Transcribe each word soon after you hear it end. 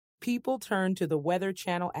People turn to the Weather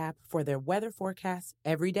Channel app for their weather forecasts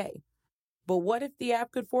every day. But what if the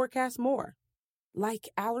app could forecast more? Like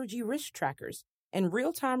allergy risk trackers and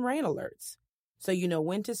real-time rain alerts. So you know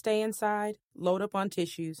when to stay inside, load up on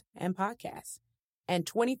tissues and podcasts. And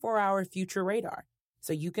 24-hour future radar.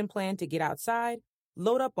 So you can plan to get outside,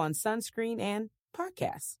 load up on sunscreen and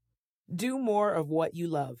podcasts. Do more of what you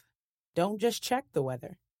love. Don't just check the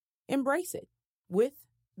weather. Embrace it with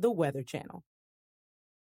the Weather Channel.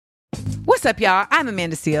 What's up, y'all? I'm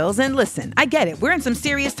Amanda Seales, and listen, I get it. We're in some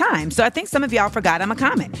serious times, so I think some of y'all forgot I'm a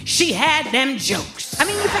comic. She had them jokes. I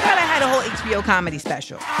mean, you forgot I had a whole HBO comedy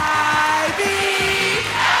special.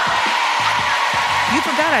 You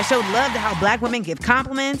forgot I showed love to how black women give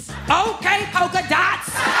compliments. Okay, polka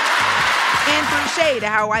dots. And threw shade to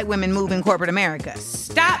how white women move in corporate America.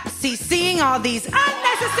 Stop CCing all these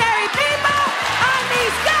unnecessary people on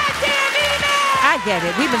these goddamn emails. I get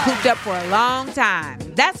it. We've been cooped up for a long time.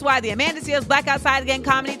 That's why the Amanda Seales Black Outside Again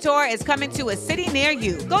comedy tour is coming to a city near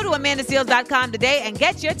you. Go to amandaseales.com today and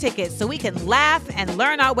get your tickets so we can laugh and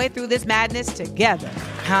learn our way through this madness together.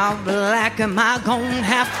 How black am I gonna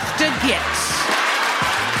have to get?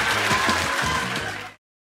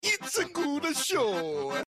 It's a good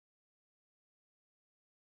show.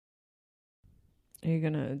 Are you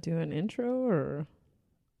gonna do an intro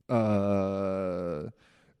or?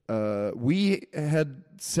 We had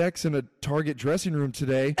sex in a Target dressing room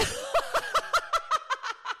today.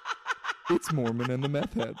 It's Mormon and the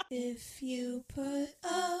Meth Head. If you put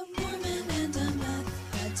a Mormon and a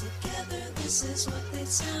meth head together, this is what they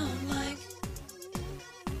sound like.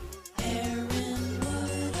 Aaron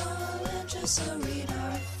Woodall and Jessa Reed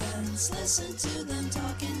are friends. Listen to them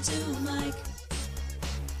talking to Mike.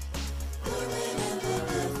 Mormon and the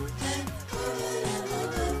meth head, Mormon and the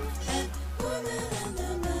meth head, Mormon and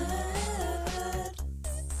the meth head.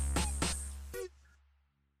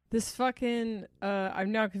 This fucking,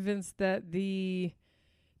 I'm now convinced that the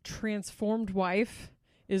transformed wife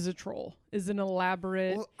is a troll, is an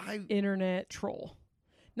elaborate internet troll.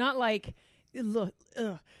 Not like, look,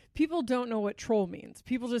 people don't know what troll means.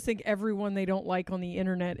 People just think everyone they don't like on the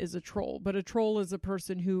internet is a troll. But a troll is a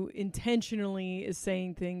person who intentionally is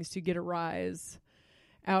saying things to get a rise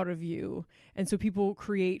out of you. And so people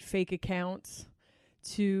create fake accounts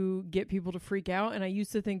to get people to freak out. And I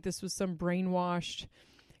used to think this was some brainwashed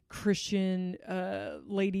Christian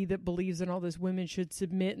lady that believes in all this women should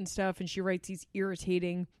submit and stuff, and she writes these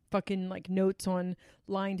irritating fucking like notes on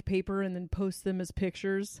lined paper and then posts them as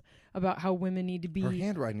pictures about how women need to be. Her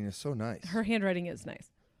handwriting is so nice. Her handwriting is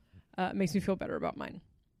nice. Makes me feel better about mine.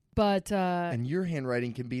 But and your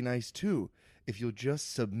handwriting can be nice too if you'll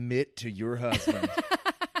just submit to your husband.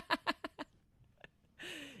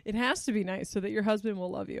 It has to be nice so that your husband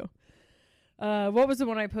will love you. What was the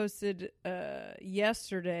one I posted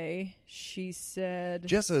yesterday? She said...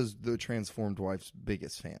 Jessa's the transformed wife's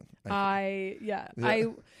biggest fan. I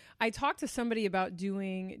talked to somebody about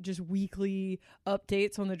doing just weekly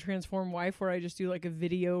updates on the transformed wife where I just do like a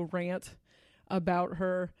video rant about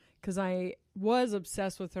her because I was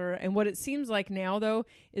obsessed with her. And what it seems like now, though,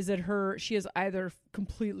 is that she has either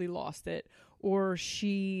completely lost it or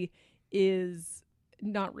she is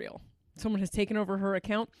not real. Someone has taken over her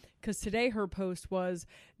account because today her post was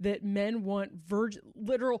that men want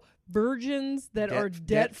literal virgins that are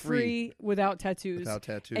debt-free without tattoos.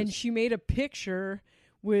 And she made a picture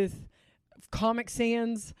with Comic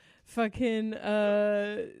Sans fucking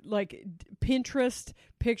like Pinterest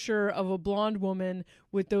picture of a blonde woman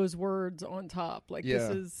with those words on top. Like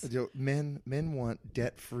this is men want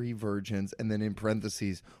debt-free virgins, and then in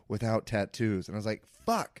parentheses without tattoos. And I was like,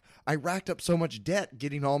 fuck, I racked up so much debt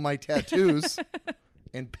getting all my tattoos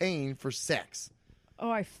and paying for sex. Oh,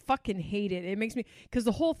 I fucking hate it. It makes me, because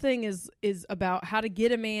the whole thing is about how to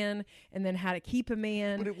get a man and then how to keep a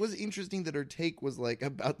man. But it was interesting that her take was like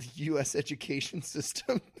about the U.S. education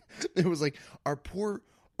system. It was like our poor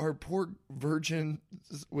virgins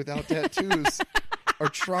without tattoos are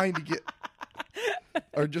trying to get,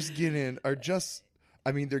 are just getting, are just,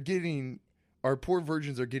 I mean, they're getting, our poor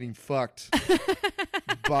virgins are getting fucked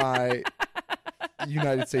by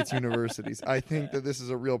United States universities. I think that this is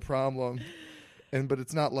a real problem. But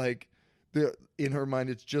it's not like in her mind,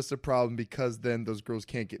 it's just a problem because then those girls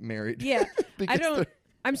can't get married. Yeah.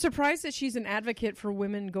 I'm surprised that she's an advocate for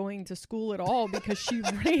women going to school at all because she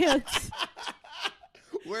rants.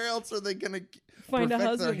 Where else are they going to find a perfect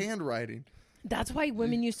husband? their handwriting? That's why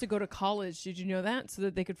women used to go to college. Did you know that? So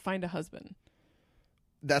that they could find a husband.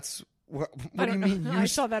 That's what do you mean? I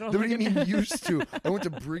saw that on What do you mean used to? I went to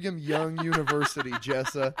Brigham Young University,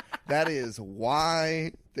 Jessa. That is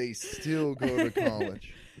why they still go to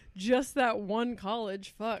college. just that one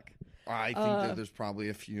college. Fuck. I think that there's probably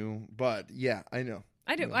a few, but yeah, I know.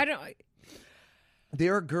 I do. Yeah. I don't.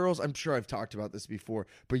 There are girls, I'm sure I've talked about this before,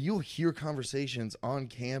 but you'll hear conversations on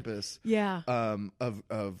campus Yeah.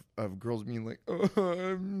 of girls being like, oh,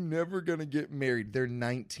 I'm never going to get married. They're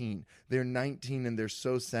 19. They're 19 and they're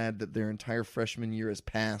so sad that their entire freshman year has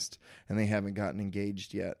passed and they haven't gotten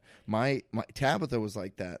engaged yet. My Tabitha was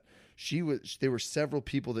like that. There were several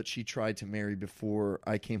people that she tried to marry before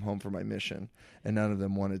I came home for my mission, and none of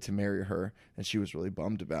them wanted to marry her, and she was really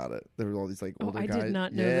bummed about it. There were all these like older I guys. did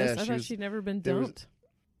not know this. I thought she'd never been dumped.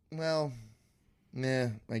 Well, nah,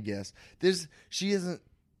 I guess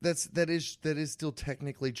that is still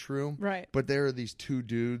technically true, Right. But there are these two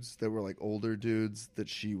dudes that were like older dudes that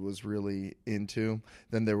she was really into.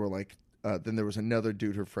 Then there was another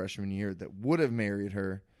dude her freshman year that would have married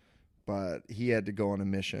her, but he had to go on a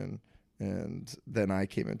mission. And then I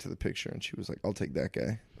came into the picture, and she was like, "I'll take that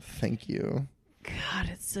guy. Thank you." God,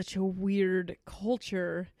 it's such a weird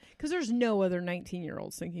culture because there's no other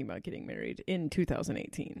 19-year-olds thinking about getting married in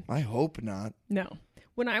 2018. I hope not. No.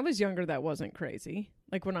 When I was younger, that wasn't crazy.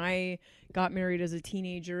 Like when I got married as a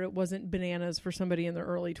teenager, it wasn't bananas for somebody in their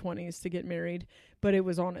early 20s to get married, but it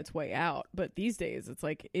was on its way out. But these days, it's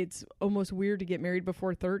like it's almost weird to get married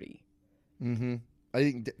before 30. Mm-hmm. I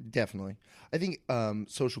think definitely. I think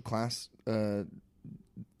social class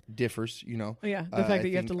differs, you know. Yeah, the fact that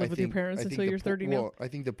you have to live with your parents until you're 30 now. Well, I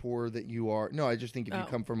think the poorer that you are. No, I just think if you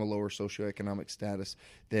come from a lower socioeconomic status,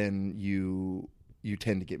 then you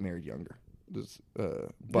tend to get married younger.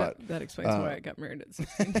 But that explains why I got married at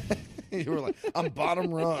 16. you were like, I'm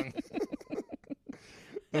bottom rung.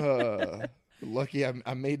 Lucky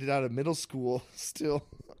I made it out of middle school still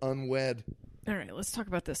unwed. All right, let's talk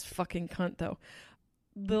about this fucking cunt, though.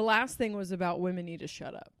 The last thing was about women need to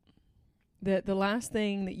shut up. The last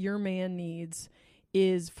thing that your man needs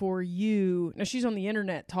is for you. Now, she's on the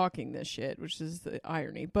internet talking this shit, which is the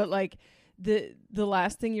irony. But, like, the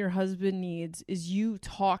last thing your husband needs is you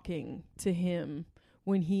talking to him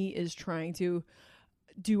when he is trying to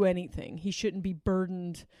do anything. He shouldn't be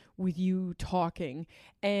burdened with you talking.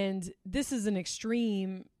 And this is an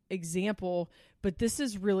extreme example, but this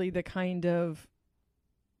is really the kind of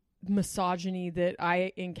misogyny that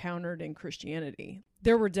I encountered in Christianity.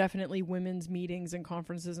 There were definitely women's meetings and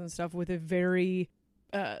conferences and stuff with a very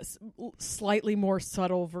slightly more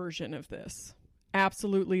subtle version of this.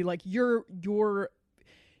 Absolutely, like you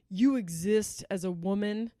exist as a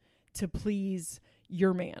woman to please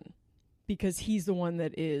your man because he's the one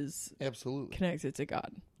that is absolutely connected to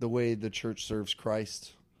God. The way the church serves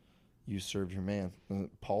Christ, you serve your man.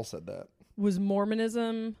 Paul said that. Was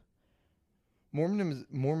Mormonism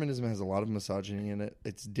has a lot of misogyny in it.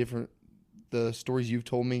 It's different. The stories you've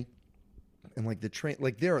told me, and like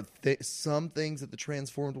there are some things that the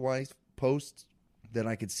transformed wife posts that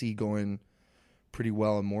I could see going pretty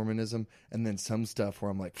well in Mormonism, and then some stuff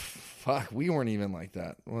where I'm like, fuck, we weren't even like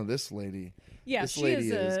that. Well, this lady, she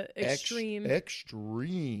is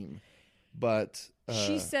extreme, but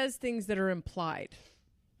she says things that are implied.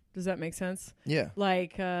 Does that make sense? Yeah.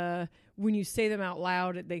 Like when you say them out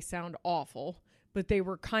loud, they sound awful, but they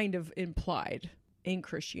were kind of implied in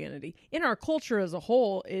Christianity. In our culture as a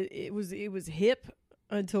whole, it was hip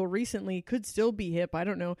until recently, could still be hip, I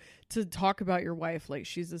don't know, to talk about your wife like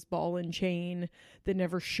she's this ball and chain that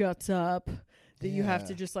never shuts up, that you have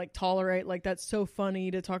to just like tolerate. Like that's so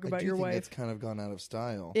funny to talk about your wife. That's kind of gone out of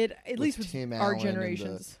style. At least with Tim our Allen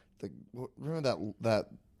generations. Remember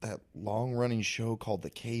that long running show called The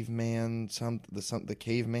Caveman, the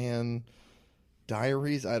Caveman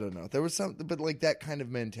Diaries? I don't know. There was something, but like that kind of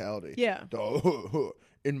mentality. Yeah.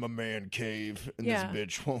 In my man cave, and this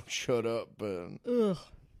bitch won't shut up. And, ugh.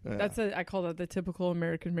 Yeah. I call that the typical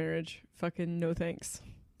American marriage. Fucking no thanks.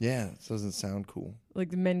 Yeah, it doesn't sound cool.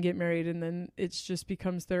 Like the men get married and then it just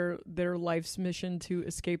becomes their life's mission to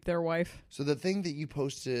escape their wife. So the thing that you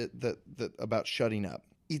posted that about shutting up,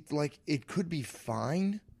 it could be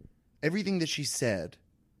fine. Everything that she said,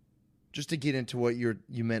 just to get into what you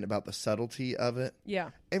meant about the subtlety of it. Yeah.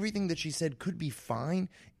 Everything that she said could be fine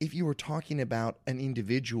if you were talking about an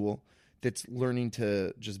individual that's learning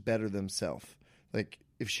to just better themselves. Like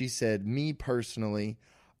if she said, me personally,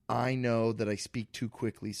 I know that I speak too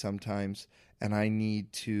quickly sometimes and I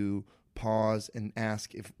need to pause and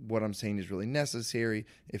ask if what I'm saying is really necessary,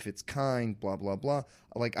 if it's kind, blah, blah, blah.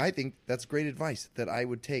 Like, I think that's great advice that I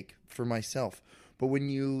would take for myself. But when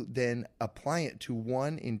you then apply it to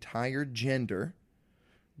one entire gender,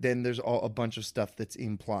 then there's a bunch of stuff that's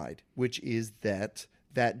implied, which is that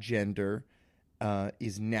gender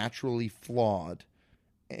is naturally flawed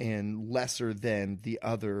and lesser than the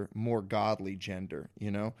other more godly gender.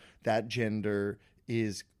 You know, that gender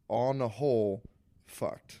is on the whole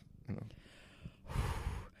fucked. You know.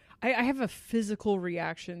 I have a physical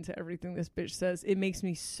reaction to everything this bitch says. It makes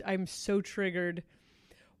me, I'm so triggered.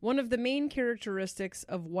 One of the main characteristics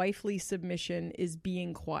of wifely submission is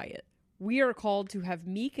being quiet. We are called to have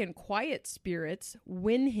meek and quiet spirits,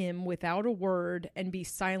 win him without a word, and be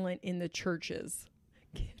silent in the churches.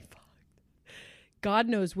 Get fucked. God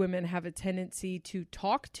knows women have a tendency to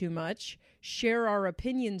talk too much, share our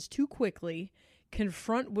opinions too quickly,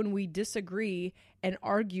 confront when we disagree, and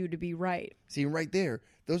argue to be right. See, right there,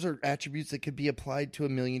 those are attributes that could be applied to a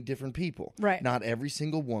million different people. Right. Not every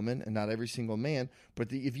single woman and not every single man.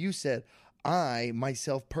 But if you said, I,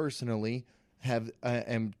 myself personally,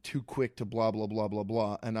 am too quick to blah, blah, blah, blah,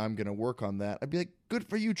 blah, and I'm going to work on that, I'd be like, good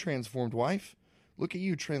for you, transformed wife. Look at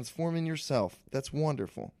you transforming yourself. That's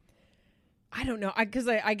wonderful. I don't know. Because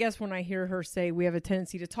I guess when I hear her say we have a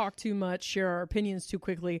tendency to talk too much, share our opinions too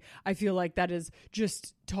quickly, I feel like that is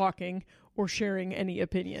just talking or sharing any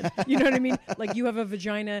opinion. You know what I mean? Like, you have a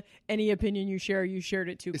vagina, any opinion you share, you shared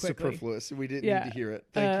it too It's quickly. superfluous. We didn't need to hear it.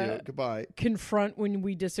 Thank you. Goodbye. Confront when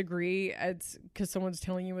we disagree. It's because someone's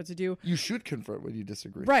telling you what to do. You should confront when you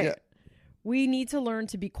disagree. Right. Yeah. We need to learn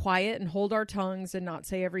to be quiet and hold our tongues and not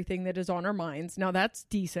say everything that is on our minds. Now, that's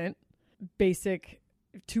decent, basic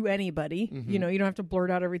to anybody. Mm-hmm. You know, you don't have to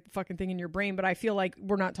blurt out every fucking thing in your brain, but I feel like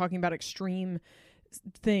we're not talking about extreme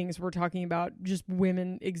things. We're talking about just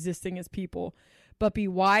women existing as people. But be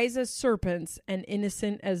wise as serpents and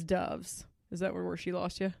innocent as doves. Is that where she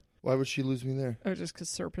lost you? Why would she lose me there? Oh, just because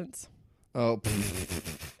serpents. Oh,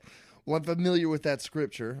 well, I'm familiar with that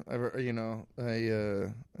scripture.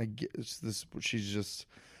 I guess this. She's just,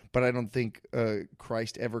 but I don't think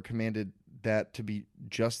Christ ever commanded that to be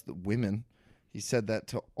just the women. He said that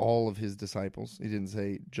to all of his disciples. He didn't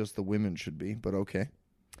say just the women should be, but okay.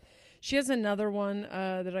 She has another one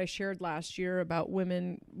that I shared last year about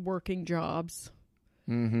women working jobs.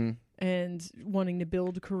 Mm-hmm. And wanting to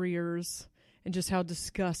build careers, and just how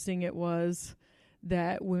disgusting it was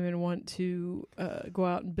that women want to go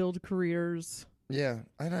out and build careers. Yeah,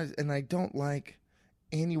 and I don't like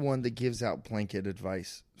anyone that gives out blanket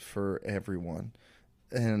advice for everyone.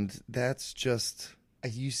 And that's just,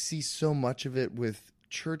 you see so much of it with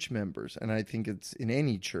church members, and I think it's in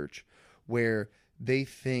any church, where they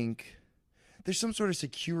think there's some sort of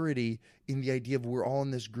security in the idea of we're all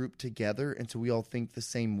in this group together, and so we all think the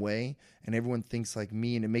same way, and everyone thinks like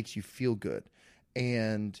me, and it makes you feel good.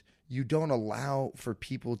 And you don't allow for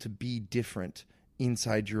people to be different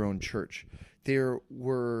inside your own church. There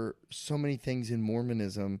were so many things in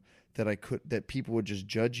Mormonism that people would just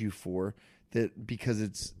judge you for, that because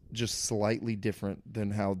it's just slightly different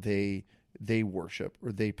than how they worship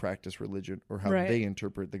or they practice religion or how they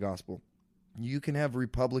interpret the gospel. You can have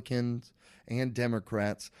Republicans and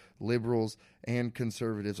Democrats, liberals and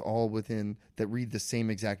conservatives all within that read the same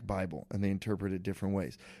exact Bible, and they interpret it different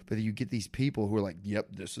ways. But you get these people who are like, yep,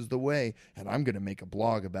 this is the way, and I'm going to make a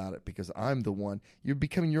blog about it because I'm the one. You're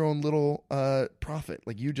becoming your own little prophet.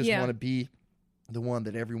 Like, you just want to be the one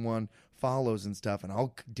that everyone follows and stuff, and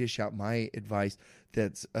I'll dish out my advice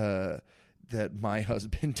that's that my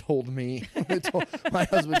husband told me. My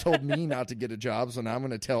husband told me not to get a job, so now I'm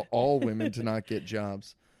going to tell all women to not get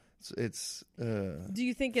jobs. It's Do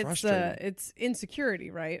you think it's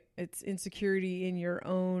insecurity, right? It's insecurity in your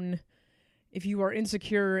own. If you are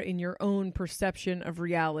insecure in your own perception of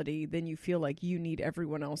reality, then you feel like you need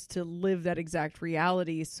everyone else to live that exact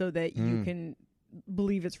reality so that you can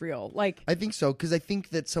believe it's real. Like, I think so, because I think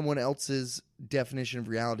that someone else's definition of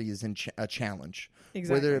reality is a challenge.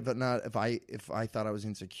 Exactly. Whether or not if I thought I was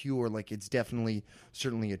insecure, like, it's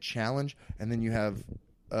certainly a challenge. And then you have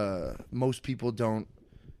most people don't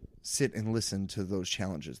sit and listen to those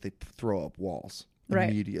challenges. They throw up walls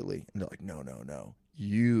immediately, and they're like, no,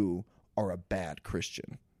 you are a bad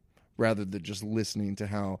Christian, rather than just listening to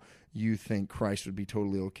how you think Christ would be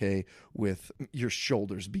totally okay with your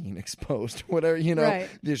shoulders being exposed, whatever, you know. Right.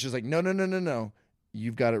 It's just like, no,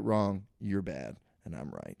 you've got it wrong, you're bad, and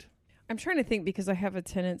I'm right. I'm trying to think, because I have a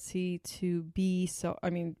tendency to be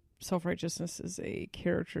self-righteousness is a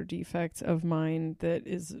character defect of mine that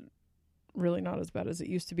is really not as bad as it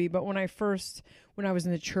used to be. But when I was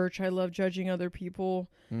in the church, I loved judging other people.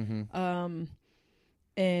 Mm-hmm.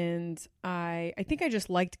 And I think I just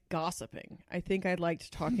liked gossiping. I think I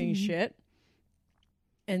liked talking shit.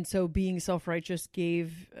 And so being self-righteous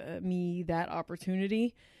gave me that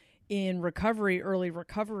opportunity. In recovery, early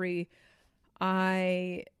recovery,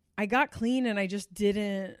 I got clean, and I just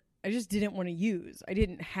didn't didn't want to use. I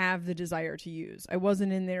didn't have the desire to use. I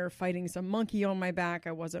wasn't in there fighting some monkey on my back.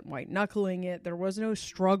 I wasn't white knuckling it. There was no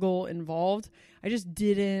struggle involved. I just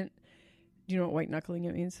didn't. Do you know what white knuckling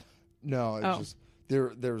it means? No, it's just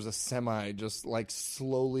there was a semi just like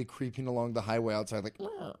slowly creeping along the highway outside, like.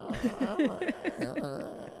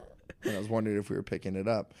 And I was wondering if we were picking it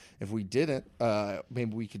up. If we didn't,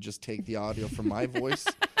 maybe we could just take the audio from my voice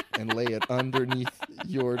and lay it underneath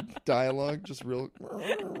your dialogue, just real.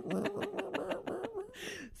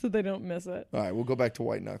 So they don't miss it. All right, we'll go back to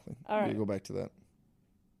white knuckling. All right. We'll go back to that.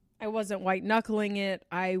 I wasn't white knuckling it.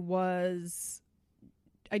 I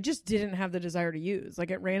just didn't have the desire to use. Like,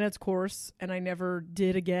 it ran its course, and I never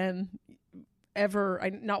did again, ever.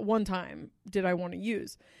 Not one time did I want to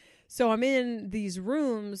use. So I'm in these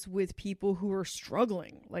rooms with people who are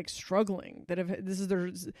struggling, this is their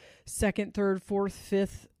second, third, fourth,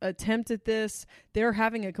 fifth attempt at this. They're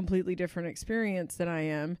having a completely different experience than I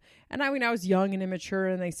am. And I mean, I was young and immature,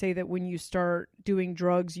 and they say that when you start doing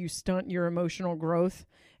drugs, you stunt your emotional growth.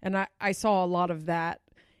 And I saw a lot of that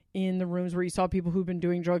in the rooms where you saw people who've been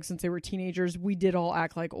doing drugs since they were teenagers. We did all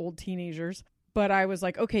act like old teenagers. But I was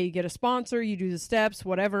like, okay, you get a sponsor, you do the steps,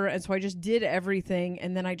 whatever. And so I just did everything.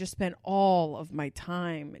 And then I just spent all of my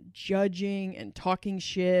time judging and talking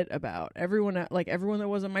shit about everyone that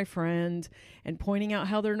wasn't my friend, and pointing out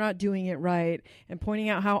how they're not doing it right, and pointing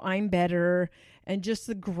out how I'm better, and just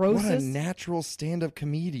the grossest. What a natural stand-up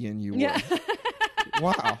comedian you were. Yeah.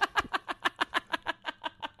 Wow.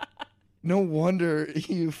 No wonder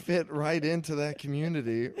you fit right into that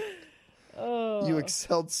community. Oh. You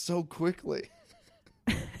excelled so quickly.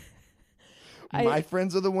 My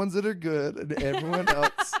friends are the ones that are good, and everyone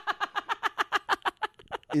else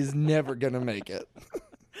is never going to make it.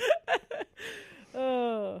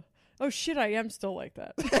 Oh shit, I am still like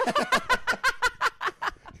that.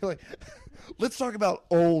 You're like, let's talk about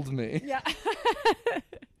old me. Yeah.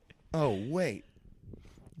 Oh, wait.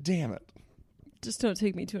 Damn it. Just don't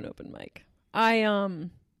take me to an open mic. And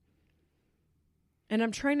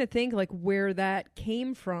I'm trying to think like where that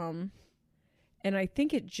came from. And I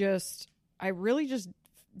think I really just,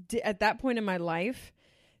 at that point in my life,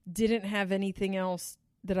 didn't have anything else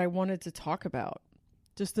that I wanted to talk about.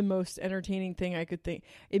 Just the most entertaining thing I could think.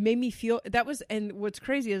 It made me feel, and what's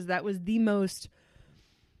crazy is that was the most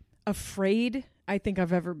afraid I think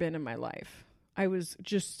I've ever been in my life. I was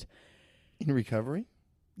just. In recovery?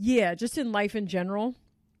 Yeah, just in life in general.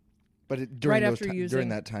 But during using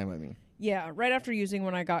that time, I mean. Yeah, right after using,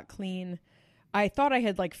 when I got clean, I thought I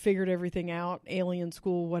had like figured everything out, alien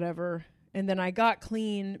school, whatever. And then I got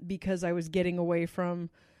clean because I was getting away from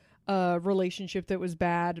a relationship that was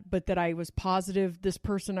bad, but that I was positive this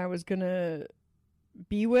person I was going to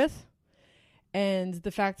be with. And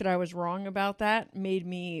the fact that I was wrong about that made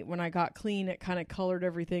me, when I got clean, it kind of colored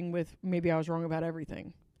everything with maybe I was wrong about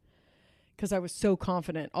everything. Because I was so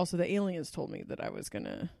confident. Also, the aliens told me that I was going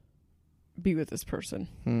to be with this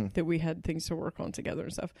person, that we had things to work on together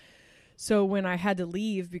and stuff. So when I had to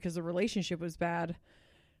leave because the relationship was bad,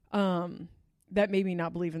 that made me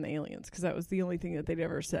not believe in the aliens, because that was the only thing that they'd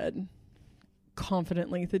ever said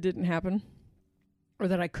confidently that didn't happen, or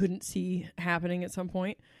that I couldn't see happening at some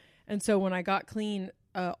point. And so when I got clean,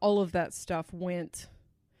 all of that stuff went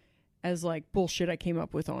as like bullshit I came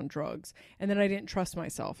up with on drugs. And then I didn't trust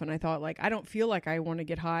myself. And I thought, like, I don't feel like I want to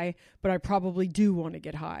get high, but I probably do want to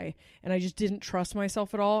get high. And I just didn't trust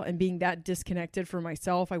myself at all. And being that disconnected from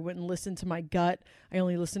myself, I wouldn't listen to my gut. I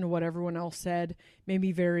only listened to what everyone else said. Made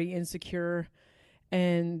me very insecure.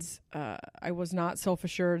 And I was not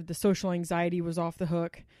self-assured. The social anxiety was off the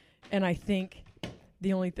hook. And I think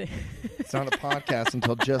the only thing... It's not a podcast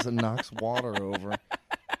until Jessa knocks water over.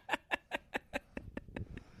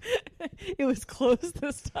 It was closed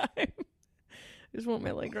this time. I just want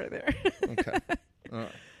my leg right there. Okay. All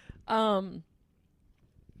right.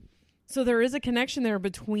 So there is a connection there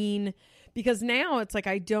between, because now it's like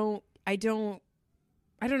I don't know.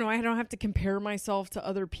 I don't have to compare myself to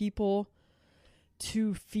other people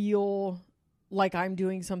to feel like I'm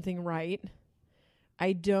doing something right.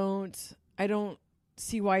 I don't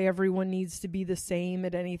see why everyone needs to be the same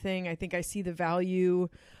at anything. I think I see the value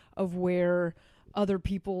of where other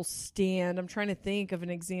people stand. I'm trying to think of an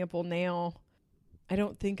example now. I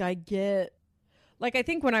don't think I get, like, I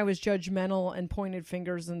think when I was judgmental and pointed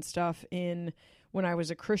fingers and stuff when I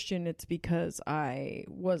was a Christian, it's because I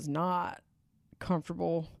was not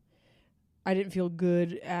comfortable. I didn't feel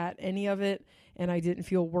good at any of it, and I didn't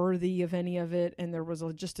feel worthy of any of it. And there was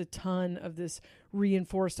just a ton of this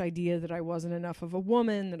reinforced idea that I wasn't enough of a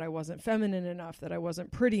woman, that I wasn't feminine enough, that I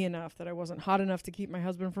wasn't pretty enough, that I wasn't hot enough to keep my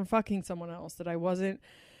husband from fucking someone else, that I wasn't,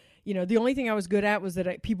 the only thing I was good at was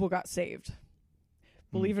that people got saved.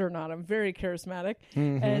 Believe it or not, I'm very charismatic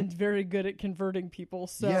and very good at converting people.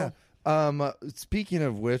 So yeah. Speaking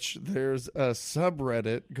of which, there's a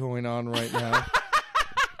subreddit going on right now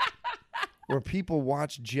where people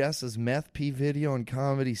watch Jessa's meth pee video on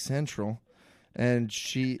Comedy Central. And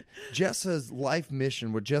Jessa's life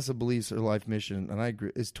mission, what Jessa believes her life mission, and I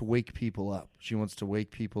agree, is to wake people up. She wants to wake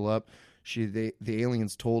people up. The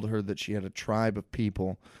aliens told her that she had a tribe of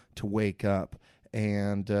people to wake up.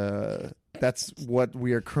 And that's what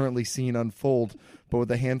we are currently seeing unfold, but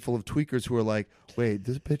with a handful of tweakers who are like, wait, did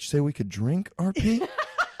this bitch say we could drink RP?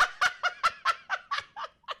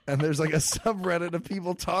 And there's like a subreddit of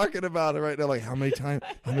people talking about it right now. Like, how many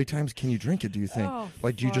times can you drink it, do you think? Oh,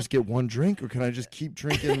 like, do you just get one drink, or can I just keep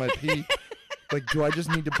drinking my pee? Like, do I just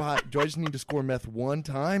need to score meth one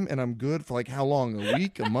time and I'm good for like how long? A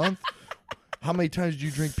week? A month? How many times do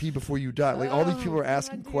you drink pee before you die? Like, all these people are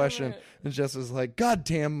asking questions, and Jessa's like, God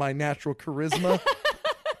damn my natural charisma.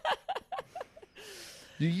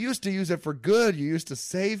 You used to use it for good. You used to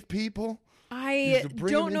save people. I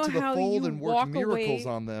don't know how you and work walk miracles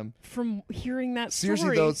away on them. from hearing that Seriously,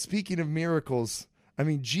 story. though, speaking of miracles, I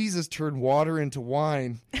mean, Jesus turned water into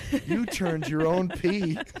wine. You turned your own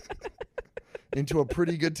pee into a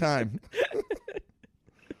pretty good time.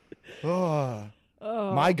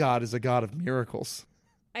 My God is a God of miracles.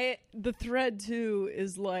 The thread too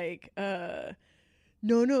is like,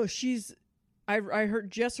 no, she's. I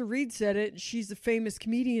heard Jessa Reed said it. She's a famous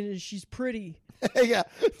comedian and she's pretty. Yeah,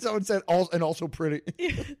 someone said and also pretty.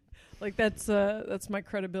 Like that's my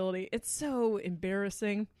credibility. It's so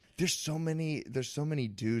embarrassing. There's so many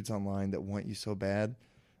dudes online that want you so bad.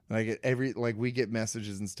 And I get we get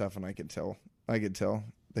messages and stuff, and I can tell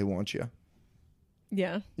they want you.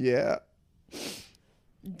 Yeah. Yeah.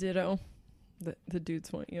 Ditto. The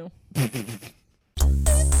dudes want you.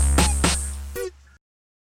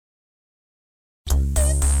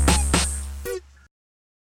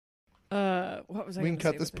 What was I? We can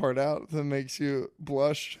cut this part out that makes you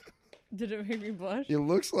blush. Did it make me blush? It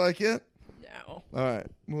looks like it. No. All right,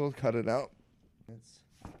 we'll cut it out.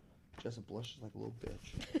 Jessa blushes like a little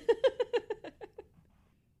bitch.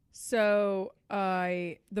 So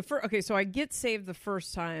I get saved the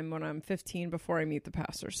first time when I'm 15 before I meet the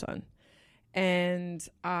pastor's son, and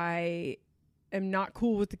I am not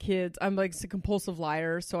cool with the kids. I'm like a compulsive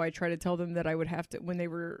liar, so I try to tell them that I would have to. When they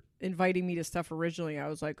were inviting me to stuff originally, I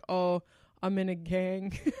was like, "Oh, I'm in a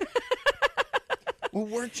gang." Well,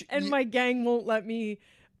 weren't you? And my gang won't let me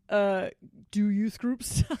do youth group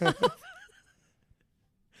stuff.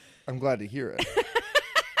 I'm glad to hear it.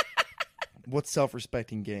 What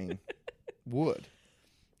self-respecting gang would?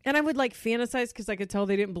 And I would like fantasize, because I could tell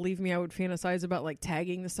they didn't believe me. I would fantasize about like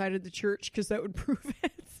tagging the side of the church, because that would prove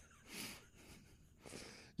it.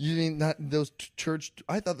 You mean not those church?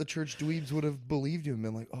 I thought the church dweebs would have believed you and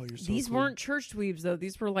been like, "Oh, you're so." These cool. weren't church dweebs though.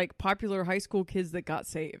 These were like popular high school kids that got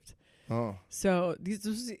saved. Oh, so have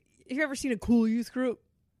you ever seen a cool youth group?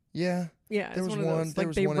 Yeah, yeah. There was one. Those, there like,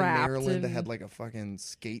 was they one in rapped Maryland that had like a fucking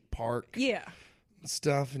skate park. Yeah.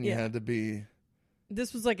 Stuff, and you had to be.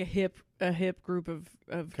 This was like a hip group of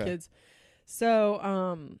kids.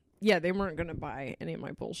 So yeah, they weren't going to buy any of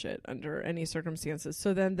my bullshit under any circumstances.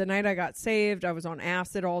 So then the night I got saved, I was on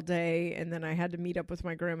acid all day, and then I had to meet up with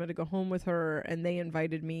my grandma to go home with her, and they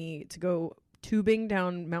invited me to go tubing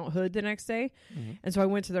down Mount Hood the next day. Mm-hmm. And so I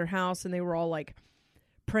went to their house, and they were all like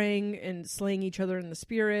praying and slaying each other in the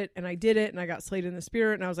spirit, and I did it, and I got slayed in the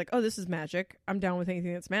spirit, and I was like, oh, this is magic. I'm down with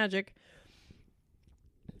anything that's magic.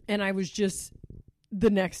 And I was just, the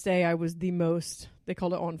next day I was the most, they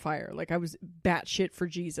called it on fire. Like I was batshit for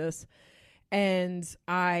Jesus. And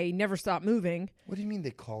I never stopped moving. What do you mean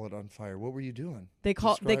they call it on fire? What were you doing?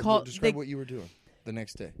 Describe what you were doing the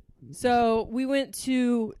next day. So we went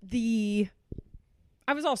to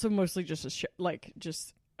I was also mostly just oh God,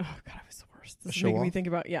 I was the worst. This is making me think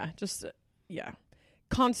about,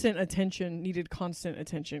 constant attention, needed constant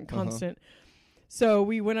attention, constant. So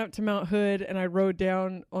we went up to Mount Hood, and I rode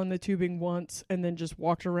down on the tubing once, and then just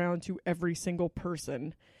walked around to every single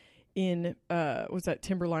person in was that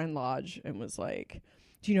Timberline Lodge, and was like,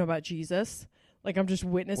 "Do you know about Jesus?" Like I'm just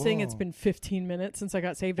witnessing. Whoa. It's been 15 minutes since I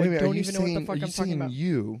got saved. I don't even know what the fuck I'm talking about.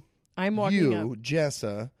 I'm walking up.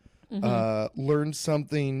 Jessa, learned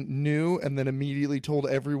something new, and then immediately told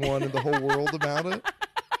everyone in the whole world about it.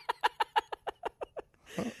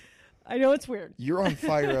 I know it's weird. You're on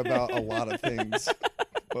fire about a lot of things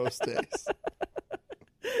most days.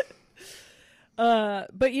 But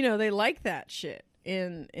they like that shit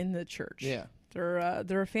in the church. Yeah. They're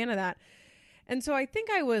a fan of that. And so I think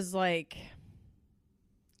I was like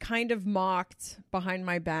kind of mocked behind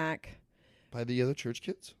my back. By the other church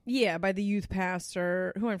kids? Yeah, by the youth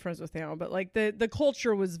pastor, who I'm friends with now. But like the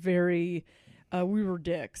culture was very, we were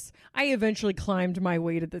dicks. I eventually climbed my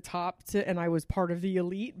way to the top, and I was part of the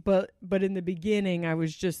elite. But in the beginning, I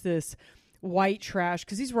was just this white trash,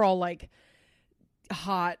 because these were all like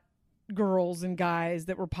hot girls and guys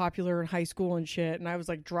that were popular in high school and shit. And I was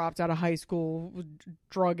like dropped out of high school,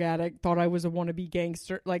 drug addict, thought I was a wannabe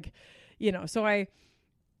gangster, like, you know. So I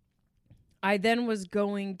then was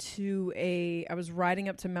going to I was riding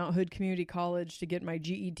up to Mount Hood Community College to get my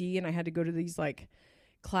GED, and I had to go to these like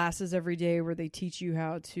classes every day where they teach you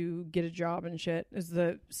how to get a job and shit. As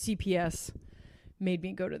the CPS made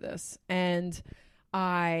me go to this, and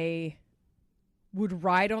I would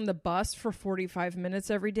ride on the bus for 45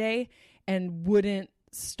 minutes every day and wouldn't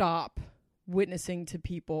stop witnessing to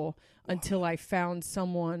people until I found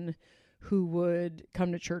someone who would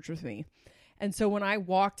come to church with me. And so when I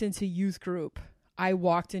walked into youth group,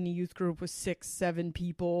 with 6, 7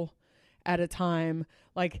 people at a time.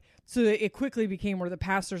 Like, so it quickly became where the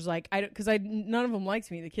pastor's like, none of them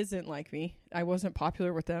liked me. The kids didn't like me. I wasn't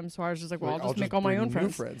popular with them. So I was just like, well, I'll just make all my own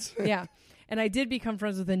friends. Yeah. And I did become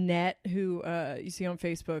friends with Annette, who you see on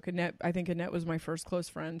Facebook. I think Annette was my first close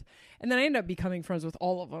friend. And then I ended up becoming friends with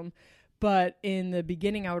all of them. But in the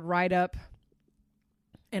beginning, I would ride up,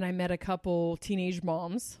 and I met a couple teenage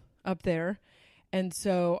moms up there. And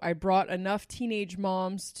so I brought enough teenage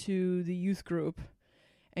moms to the youth group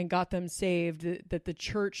and got them saved that the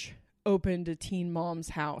church opened a teen mom's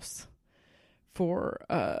house for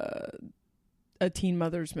a teen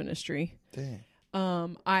mother's ministry. Dang.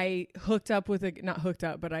 I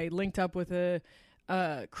I linked up with a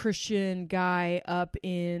Christian guy up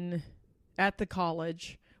at the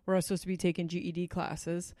college where I was supposed to be taking GED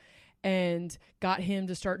classes, and got him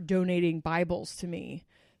to start donating Bibles to me.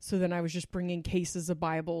 So then I was just bringing cases of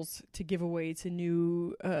Bibles to give away to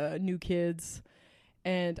new kids.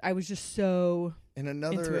 And I was just so in into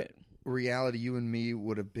another it. reality, you and me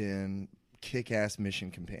would have been kick-ass mission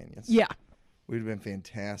companions. Yeah. We'd have been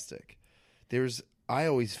fantastic. I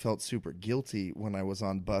always felt super guilty when I was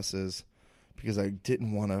on buses because I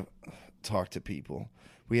didn't want to talk to people.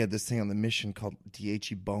 We had this thing on the mission called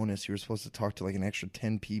DHE bonus. You were supposed to talk to like an extra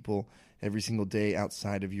 10 people every single day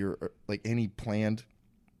outside of your, like, any planned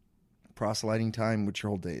proselyting time, which your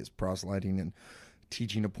whole day is proselyting and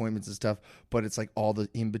teaching appointments and stuff. But it's like all the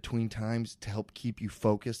in-between times to help keep you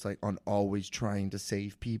focused, like on always trying to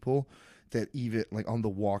save people. That even like on the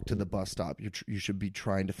walk to the bus stop, you should be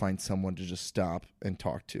trying to find someone to just stop and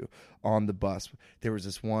talk to on the bus. There was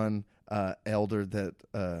this one elder that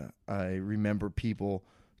I remember people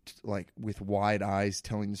like with wide eyes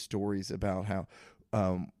telling stories about how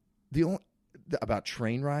about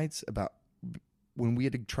train rides, about when we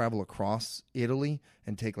had to travel across Italy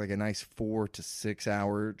and take like a nice 4 to 6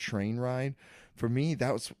 hour train ride. For me,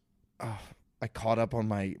 that was I caught up on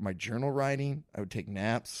my journal writing. I would take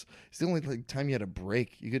naps. It's the only time you had a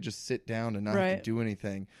break. You could just sit down and not have to do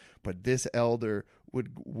anything. But this elder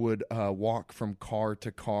would walk from car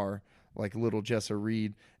to car like little Jessa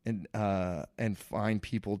Reed and find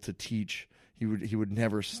people to teach. He would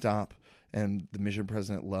never stop. And the mission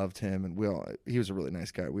president loved him, and he was a really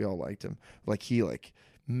nice guy. We all liked him.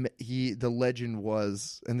 The legend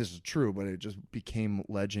was, and this is true, but it just became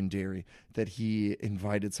legendary, that he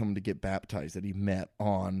invited someone to get baptized that he met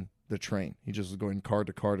on the train. He just was going car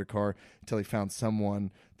to car to car until he found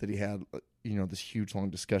someone that he had, this huge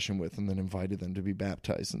long discussion with, and then invited them to be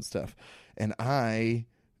baptized and stuff. And I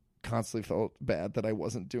constantly felt bad that I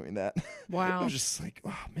wasn't doing that. Wow. I was just like,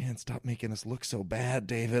 oh man, stop making us look so bad,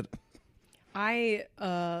 David. I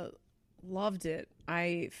loved it.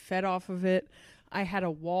 I fed off of it. I had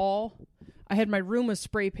a wall. My room was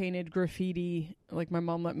spray painted graffiti. Like my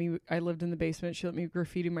mom I lived in the basement. She let me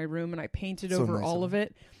graffiti my room, and I painted over all of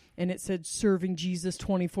it. And it said serving Jesus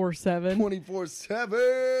 24/7.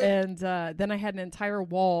 24/7. And then I had an entire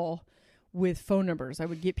wall with phone numbers. I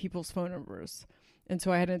would get people's phone numbers. And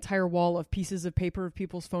so I had an entire wall of pieces of paper of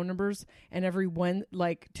people's phone numbers. And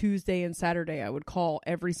like Tuesday and Saturday, I would call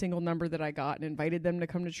every single number that I got and invited them to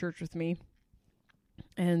come to church with me.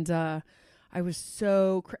 And I was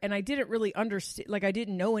and I didn't really understand, like I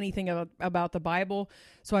didn't know anything about the Bible.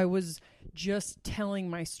 So I was just telling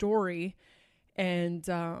my story. And,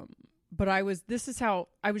 but I was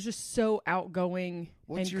just so outgoing.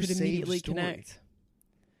 What's and could immediately story? Connect.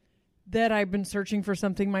 That I've been searching for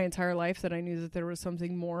something my entire life, that I knew that there was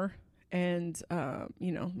something more. And,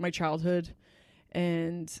 my childhood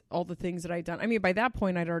and all the things that I'd done. I mean, by that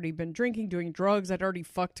point, I'd already been drinking, doing drugs. I'd already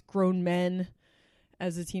fucked grown men.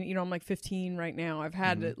 as a teen. I'm like 15 right now. I've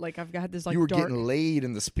had it, like I've got this like You were dark. getting laid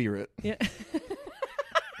in the spirit. Yeah.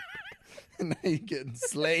 And now you're getting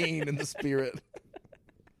slain in the spirit.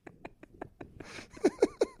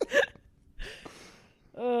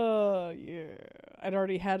 Oh yeah, I'd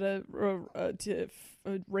already had a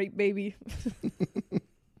rape baby.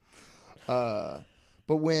 But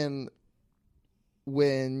when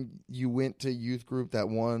you went to youth group that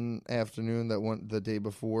one afternoon, the day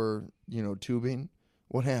before, tubing,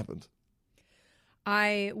 what happened?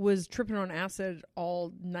 I was tripping on acid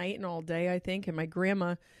all night and all day, I think, and my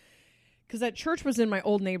grandma, because that church was in my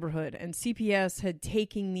old neighborhood, and CPS had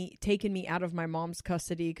taken me out of my mom's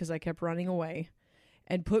custody because I kept running away,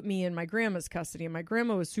 and put me in my grandma's custody. And my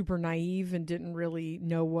grandma was super naive and didn't really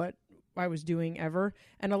know what I was doing ever.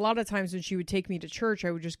 And a lot of times when she would take me to church,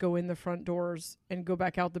 I would just go in the front doors and go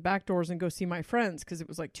back out the back doors and go see my friends because it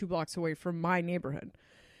was like 2 blocks away from my neighborhood.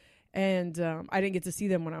 And I didn't get to see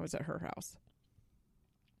them when I was at her house.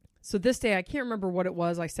 So this day, I can't remember what it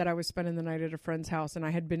was. I said I was spending the night at a friend's house, and I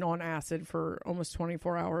had been on acid for almost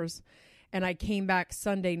 24 hours. And I came back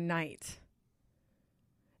Sunday night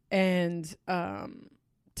and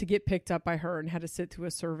to get picked up by her and had to sit through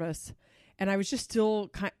a service. And I was just still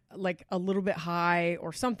like a little bit high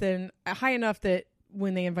or something, high enough that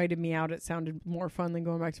when they invited me out, it sounded more fun than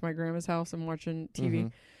going back to my grandma's house and watching TV. Mm-hmm.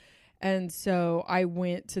 And so I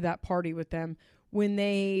went to that party with them. When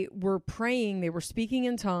they were praying, they were speaking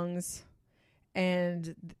in tongues,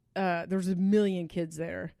 and there was a million kids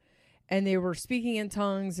there. And they were speaking in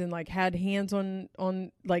tongues and like had hands on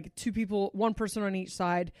like 2 people, 1 person on each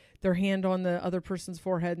side, their hand on the other person's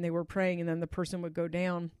forehead, and they were praying, and then the person would go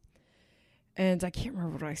down. And I can't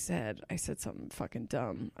remember what I said. I said something fucking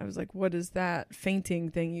dumb. I was like, what is that fainting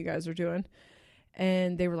thing you guys are doing?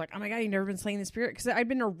 And they were like, oh my God, you've never been slain in the spirit? Because I'd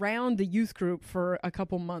been around the youth group for a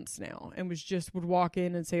couple months now and would walk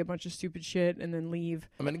in and say a bunch of stupid shit and then leave.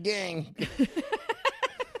 I'm in a gang.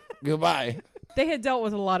 Goodbye. They had dealt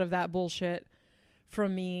with a lot of that bullshit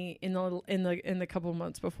from me in the couple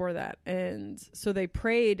months before that. And so they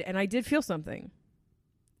prayed, and I did feel something.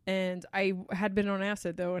 And I had been on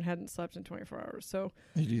acid, though, and hadn't slept in 24 hours. So,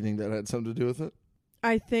 do you think that had something to do with it?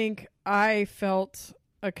 I think I felt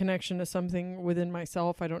a connection to something within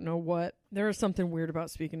myself. I don't know what. There is something weird about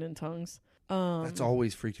speaking in tongues. That's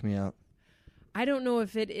always freaked me out. I don't know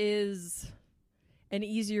if it is an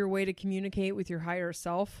easier way to communicate with your higher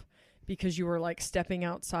self because you are like stepping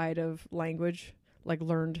outside of language, like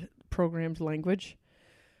learned programmed language.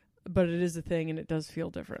 But it is a thing, and it does feel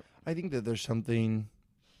different. I think that there's something...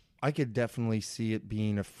 I could definitely see it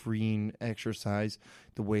being a freeing exercise,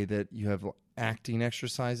 the way that you have acting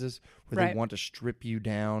exercises where they want to strip you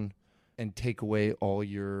down and take away all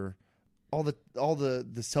the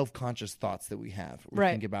self-conscious thoughts that we have. We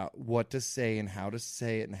think about what to say and how to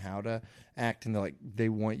say it and how to act, and they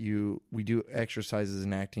want you. We do exercises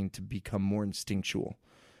in acting to become more instinctual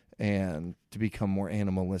and to become more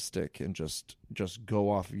animalistic and just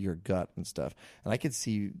go off of your gut and stuff. And I could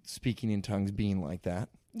see speaking in tongues being like that.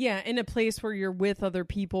 Yeah, in a place where you're with other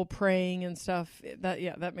people praying and stuff.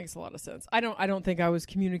 That makes a lot of sense. I don't think I was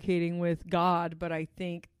communicating with God, but I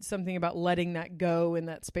think something about letting that go in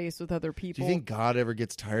that space with other people. Do you think God ever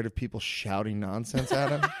gets tired of people shouting nonsense at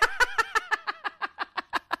him?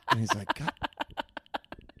 And he's like, God.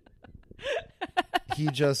 He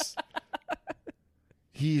has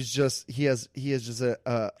just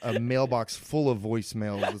a mailbox full of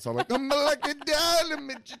voicemails. It's all like, I'm like a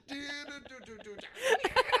diamond.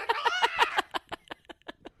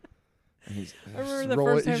 And he's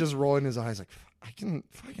just rolling his eyes like, I can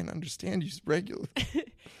fucking understand you regularly.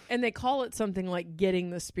 And they call it something like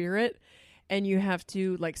getting the spirit. And you have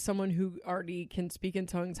to, like, someone who already can speak in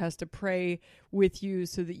tongues has to pray with you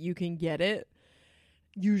so that you can get it.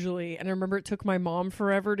 Usually. And I remember it took my mom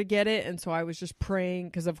forever to get it. And so I was just praying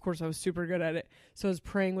because, of course, I was super good at it. So I was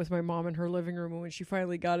praying with my mom in her living room. And when she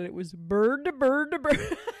finally got it, it was bird to bird to bird.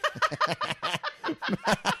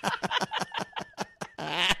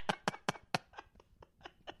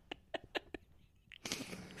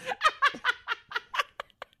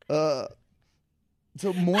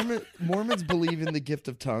 So Mormons believe in the gift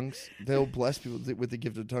of tongues. They'll bless people with the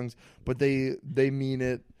gift of tongues, but they mean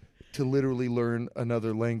it to literally learn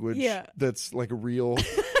another language that's like a real...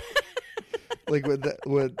 Like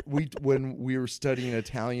when we were studying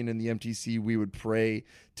Italian in the MTC, we would pray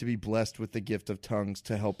to be blessed with the gift of tongues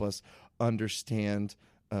to help us understand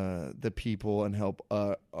the people and help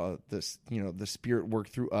the Spirit work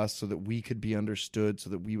through us so that we could be understood, so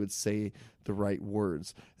that we would say the right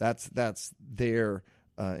words. That's their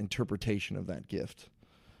interpretation of that gift.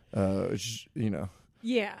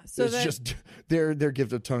 Yeah. So it's just their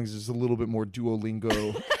gift of tongues is a little bit more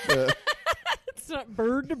Duolingo. it's not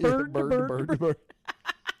bird to bird to bird to bird. bird.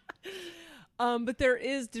 But there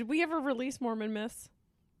is. Did we ever release Mormon Myths?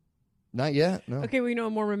 Not yet. No. Okay, we know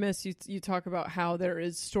in Mormon Myths you talk about how there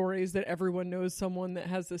is stories that everyone knows someone that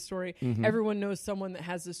has this story. Mm-hmm. Everyone knows someone that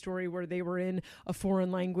has this story where they were in a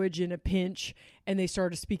foreign language in a pinch and they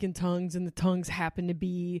started speaking tongues and the tongues happened to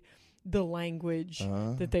be the language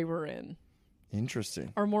that they were in.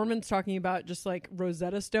 Interesting. Are Mormons talking about just like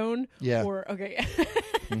Rosetta Stone? Yeah. Or okay.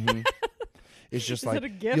 Mm-hmm. It's just Is like it a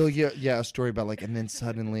gift? you'll get a story about like, and then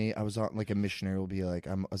suddenly I was on like a missionary will be like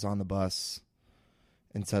I was on the bus.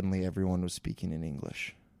 And suddenly everyone was speaking in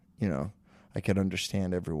English. You know, I could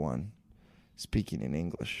understand everyone speaking in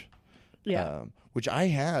English. Yeah. Which I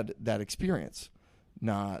had that experience.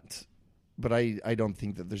 But I don't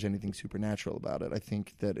think that there's anything supernatural about it. I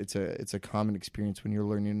think that it's a common experience when you're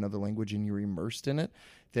learning another language and you're immersed in it.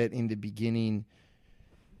 That in the beginning,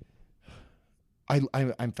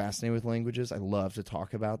 I'm fascinated with languages. I love to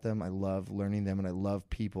talk about them. I love learning them, and I love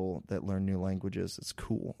people that learn new languages. It's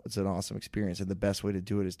cool. It's an awesome experience, and the best way to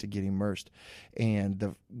do it is to get immersed.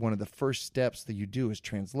 And one of the first steps that you do is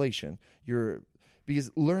translation.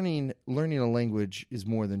 Because learning a language is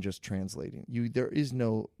more than just translating. There is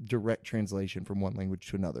no direct translation from one language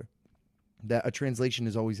to another. That a translation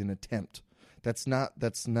is always an attempt. That's not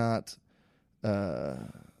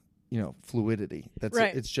fluidity. That's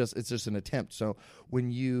right. It's just an attempt. So when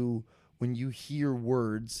you hear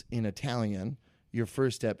words in Italian, your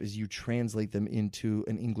first step is you translate them into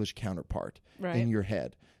an English counterpart in your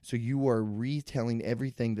head. So you are retelling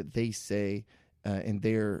everything that they say in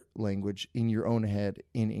their language in your own head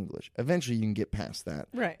in English. Eventually you can get past that.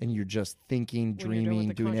 Right. And you're just thinking, dreaming,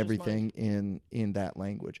 doing everything in that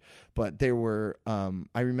language. But there were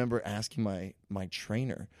I remember asking my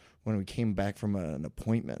trainer when we came back from an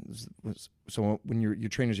appointment. So when your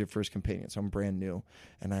trainer's your first companion, so I'm brand new,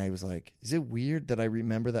 and I was like, is it weird that I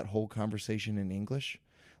remember that whole conversation in English?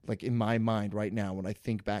 Like in my mind right now, when I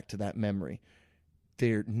think back to that memory,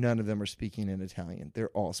 none of them are speaking in Italian. They're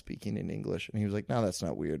all speaking in English. And he was like, no, that's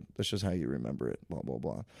not weird. That's just how you remember it, blah, blah,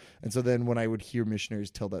 blah. And so then when I would hear missionaries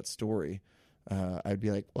tell that story, I'd be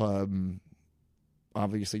like,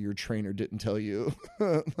 obviously your trainer didn't tell you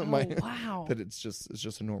that it's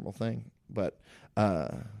just a normal thing. But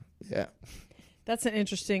yeah. That's an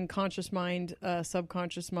interesting conscious mind,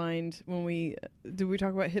 subconscious mind. Did we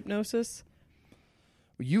talk about hypnosis?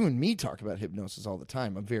 You and me talk about hypnosis all the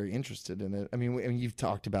time. I'm very interested in it. I mean, you've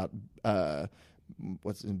talked about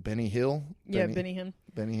what's in Benny Hill? Yeah, Benny Hinn.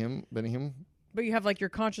 Benny Hinn. But you have like your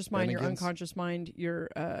conscious mind, your Bennigans. unconscious mind, your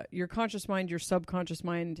conscious mind, your subconscious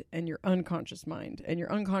mind, and your unconscious mind. And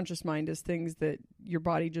your unconscious mind is things that your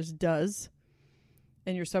body just does,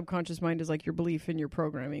 and your subconscious mind is like your belief and your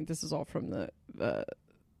programming. This is all from the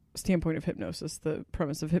standpoint of hypnosis, the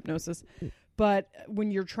premise of hypnosis. But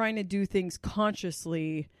when you're trying to do things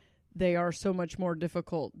consciously, they are so much more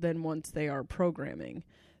difficult than once they are programming.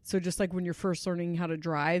 So just like when you're first learning how to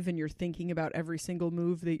drive and you're thinking about every single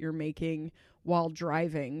move that you're making while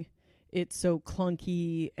driving, it's so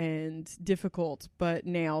clunky and difficult. But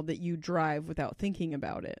now that you drive without thinking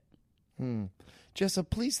about it. Jessa,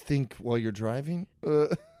 please think while you're driving.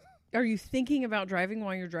 Are you thinking about driving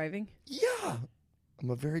while you're driving? Yeah. I'm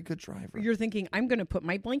a very good driver. You're thinking, I'm going to put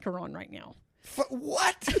my blinker on right now.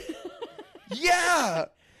 What? Yeah.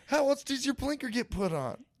 How else does your blinker get put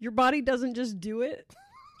on? Your body doesn't just do it.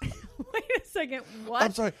 Wait a second. What?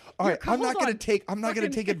 I'm sorry. All right, I'm not going to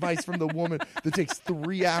take advice from the woman that takes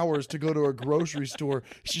 3 hours to go to a grocery store.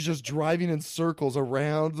 She's just driving in circles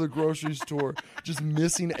around the grocery store, just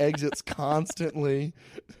missing exits constantly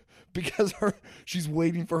because she's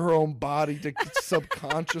waiting for her own body to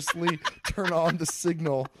subconsciously turn on the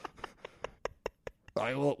signal.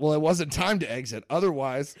 Well, it wasn't time to exit.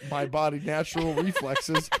 Otherwise, my body natural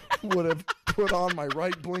reflexes would have put on my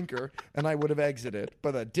right blinker and I would have exited.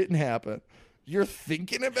 But that didn't happen. You're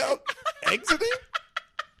thinking about exiting?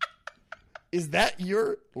 Is that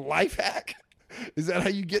your life hack? Is that how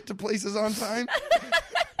you get to places on time?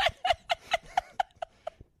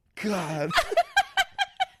 God.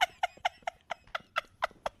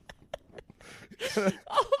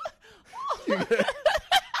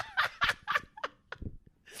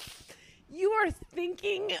 You are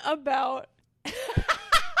thinking about...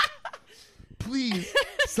 Please.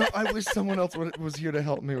 I wish someone else was here to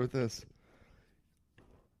help me with this.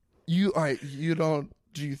 You don't...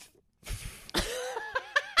 Do you...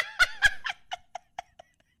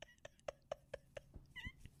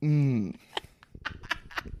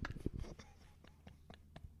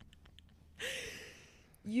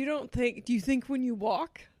 You don't think? Do you think when you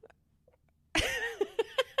walk?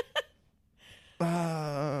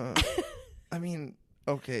 I mean,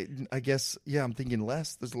 okay, I guess, yeah, I'm thinking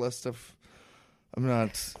less. There's less stuff. I'm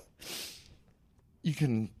not. You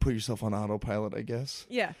can put yourself on autopilot, I guess.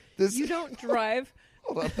 Yeah. This- You don't drive.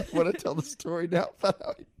 Hold on, I want to tell the story now about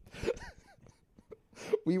how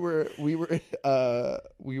we were like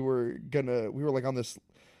on this.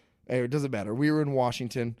 It doesn't matter. We were in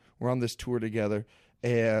Washington. We're on this tour together,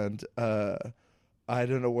 and I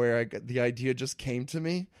don't know where the idea just came to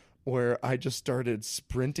me, where I just started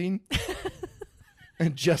sprinting,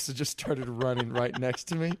 and Jessa just started running right next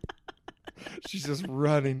to me. She's just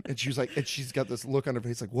running, and she's like, and she's got this look on her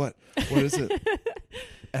face, like, what is it?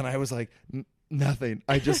 And I was like, nothing.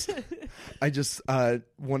 I just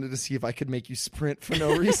wanted to see if I could make you sprint for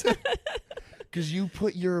no reason, because you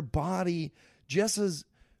put your body. Jessa's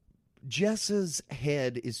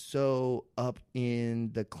head is so up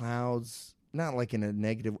in the clouds, not like in a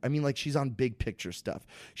negative. I mean, like, she's on big picture stuff.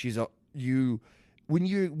 When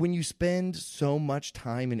you spend so much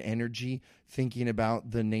time and energy thinking about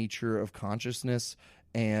the nature of consciousness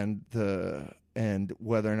and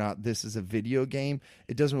whether or not this is a video game,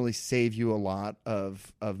 it doesn't really save you a lot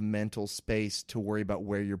of mental space to worry about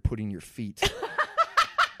where you're putting your feet.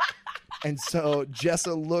 And so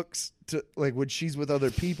Jessa looks to, like, when she's with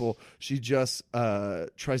other people, she just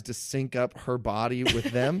tries to sync up her body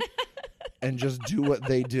with them and just do what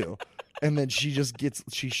they do. And then she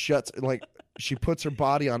puts her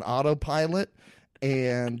body on autopilot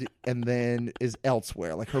and then is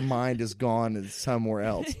elsewhere. Like, her mind is gone and somewhere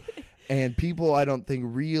else. And people, I don't think,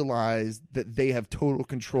 realize that they have total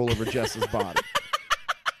control over Jessa's body.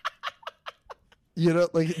 You know,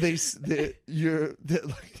 like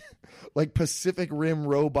like Pacific Rim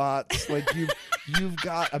robots. Like, you've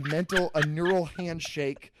got a neural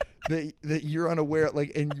handshake that you're unaware of,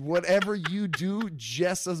 like, and whatever you do,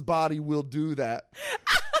 Jessa's body will do that.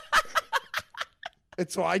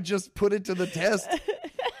 And so I just put it to the test.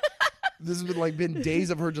 This has been days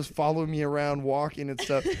of her just following me around, walking and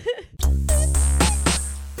stuff.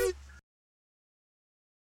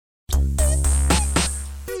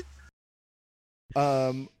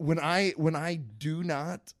 When I do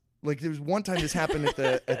not, like, there was one time this happened at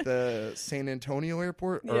the San Antonio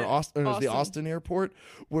airport, or Austin. It was the Austin airport,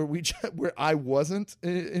 where I wasn't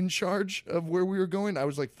in charge of where we were going. I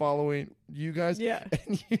was like following you guys,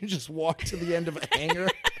 and you just walked to the end of a hangar,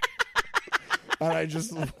 and I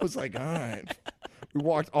just was like, all right. We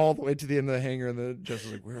walked all the way to the end of the hangar, and then Jess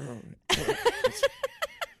was like, where are we?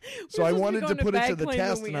 So I wanted to put it to the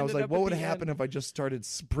test, and I was like, what would happen if I just started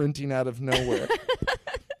sprinting out of nowhere?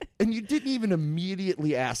 And you didn't even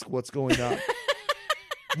immediately ask what's going on.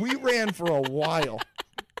 We ran for a while.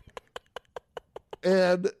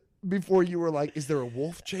 And before you were like, is there a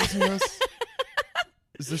wolf chasing us?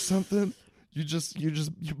 Is there something?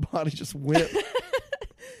 Your body just went.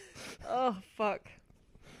 Oh, fuck.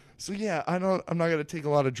 So yeah, I'm not going to take a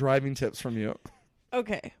lot of driving tips from you.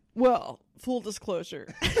 Okay. Well, full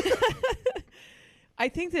disclosure. I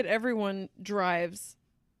think that everyone drives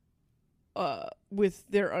with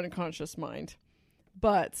their unconscious mind.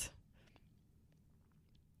 But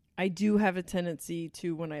I do have a tendency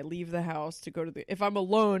to, when I leave the house, to go to if I'm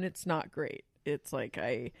alone, it's not great. It's like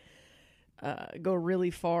I go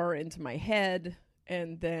really far into my head,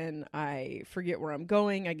 and then I forget where I'm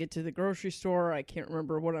going. I get to the grocery store. I can't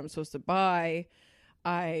remember what I'm supposed to buy.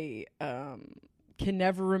 I can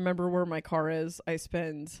never remember where my car is. I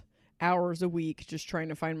spend hours a week just trying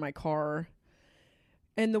to find my car.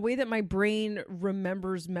 And the way that my brain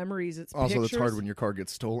remembers memories, it's also pictures. It's hard when your car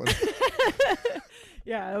gets stolen.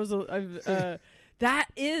 Yeah, that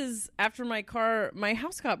is after my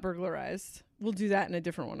house got burglarized. We'll do that in a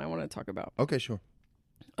different one I want to talk about. Okay, sure.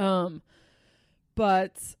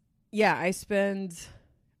 But yeah, I spend,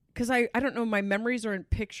 because I don't know, my memories are in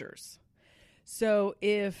pictures. So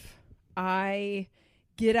if I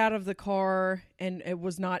get out of the car and it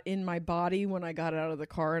was not in my body when I got out of the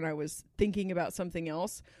car and I was thinking about something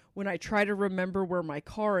else, when I try to remember where my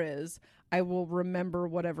car is, I will remember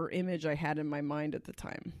whatever image I had in my mind at the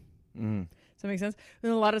time. Does that make sense?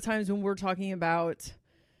 And a lot of times when we're talking about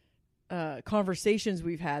conversations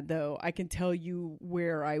we've had, though, I can tell you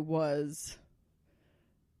where I was.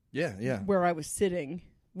 Yeah. Where I was sitting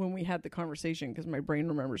when we had the conversation, because my brain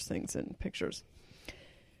remembers things in pictures.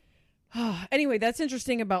 Anyway, that's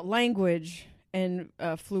interesting about language and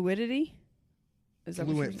fluidity. Is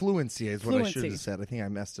that fluency is what I should have said. I think I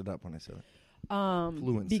messed it up when I said it.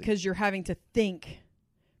 Fluency. Because you're having to think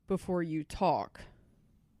before you talk.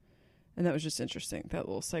 And that was just interesting. That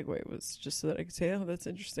little segue was just so that I could say, oh, that's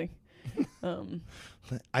interesting.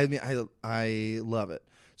 I mean, I love it.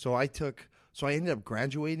 So I ended up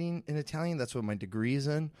graduating in Italian. That's what my degree's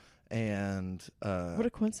in. And what a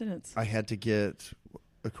coincidence. I had to get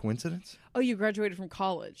a coincidence. Oh, you graduated from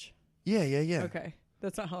college. Yeah. Okay.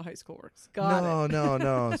 That's not how high school works. Got it.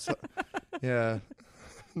 No. So, yeah.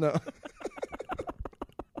 No.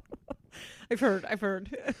 I've heard.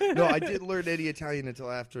 No, I didn't learn any Italian until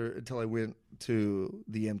I went to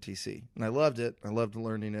the MTC. And I loved it. I loved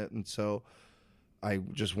learning it. And so I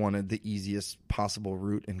just wanted the easiest possible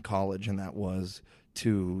route in college, and that was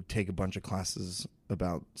to take a bunch of classes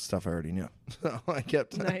about stuff I already knew. So I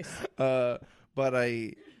kept nice. But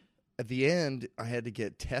at the end, I had to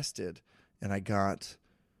get tested, and I got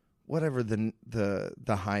whatever the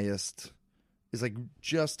highest is, like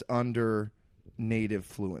just under native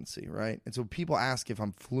fluency, right? And so people ask if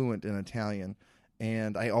I'm fluent in Italian,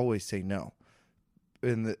 and I always say no.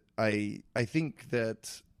 And I think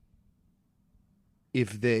that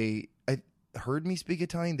if they heard me speak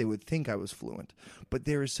Italian, they would think I was fluent. But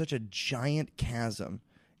there is such a giant chasm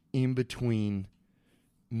in between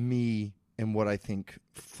me and what I think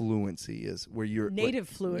fluency is, where you're native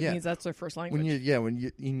fluent means that's their first language. When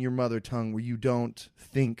you in your mother tongue, where you don't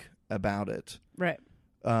think about it, right?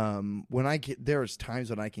 There's times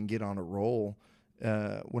when I can get on a roll.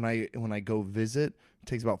 When I go visit, it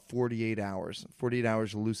takes about 48 hours. 48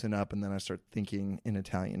 hours to loosen up, and then I start thinking in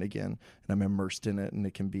Italian again, and I'm immersed in it, and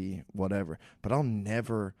it can be whatever. But I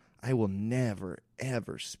will never,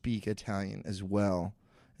 ever speak Italian as well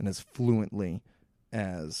and as fluently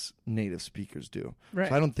as native speakers do. Right.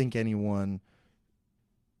 So I don't think anyone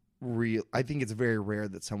I think it's very rare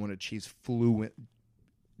that someone achieves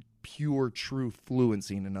pure, true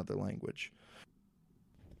fluency in another language.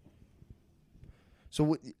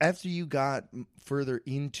 So after you got further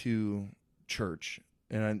into church,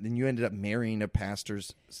 and then you ended up marrying a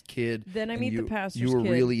pastor's kid. Then I meet the pastor's kid. You were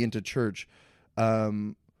really into church.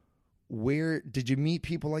 Where did you meet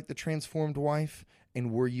people like the Transformed Wife,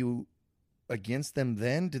 and were you against them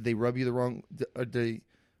then? Did they rub you the wrong? Did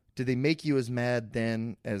they make you as mad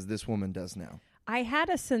then as this woman does now? I had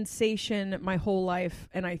a sensation my whole life,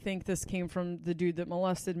 and I think this came from the dude that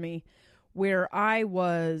molested me, where I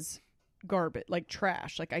was garbage, like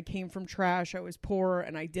trash. Like I came from trash. I was poor,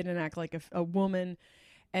 and I didn't act like a woman.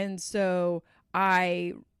 And so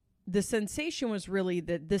the sensation was really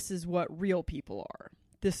that this is what real people are.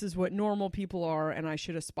 This is what normal people are, and I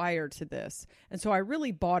should aspire to this. And so I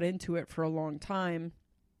really bought into it for a long time.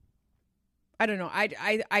 I don't know.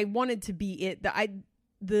 I wanted to be it.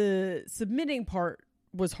 The submitting part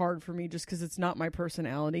was hard for me just because it's not my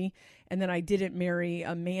personality. And then I didn't marry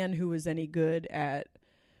a man who was any good at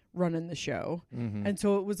running the show. Mm-hmm. And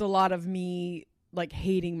so it was a lot of me like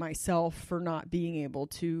hating myself for not being able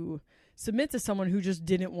to submit to someone who just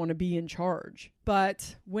didn't want to be in charge.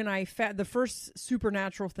 But when the first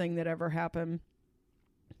supernatural thing that ever happened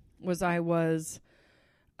was I met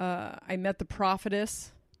the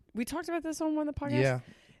prophetess. We talked about this on one of the podcasts. Yeah.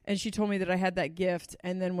 And she told me that I had that gift.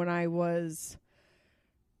 And then when I was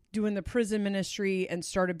doing the prison ministry and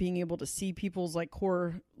started being able to see people's like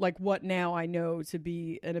core, like what now I know to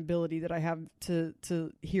be an ability that I have to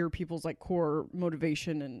hear people's like core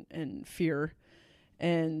motivation and fear.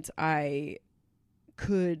 And I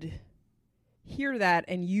could hear that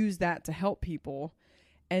and use that to help people.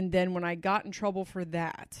 And then when I got in trouble for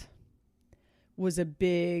that was a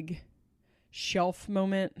big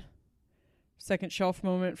second shelf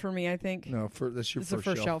moment for me, I think. No, that's your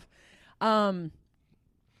first shelf.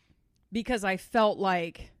 Because I felt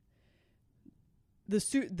like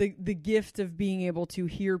the gift of being able to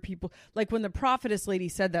hear people, like when the prophetess lady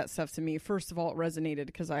said that stuff to me, first of all, it resonated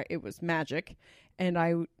because it was magic, and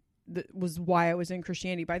that was why I was in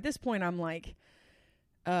Christianity. By this point, I'm like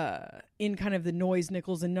in kind of the noise,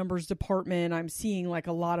 nickels, and numbers department. I'm seeing like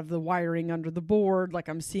a lot of the wiring under the board. Like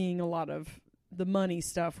I'm seeing a lot of the money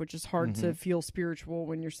stuff, which is hard to feel spiritual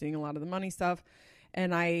when you're seeing a lot of the money stuff.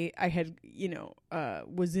 And I had,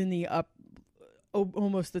 was in the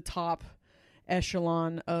almost the top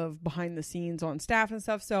echelon of behind the scenes on staff and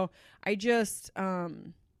stuff. So I just,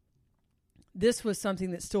 this was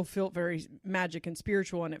something that still felt very magic and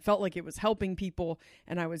spiritual, and it felt like it was helping people.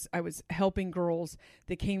 And I was helping girls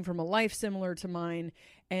that came from a life similar to mine.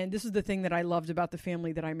 And this is the thing that I loved about the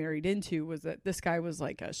family that I married into, was that this guy was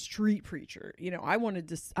like a street preacher. I wanted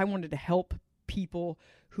to help people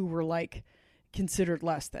who were like considered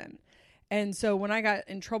less than. And so when I got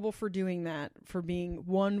in trouble for doing that, for being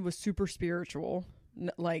was super spiritual,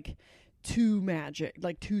 like too magic,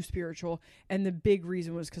 like too spiritual. And the big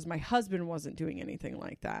reason was because my husband wasn't doing anything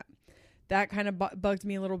like that. That kind of bugged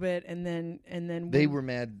me a little bit. And then they were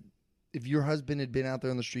mad if your husband had been out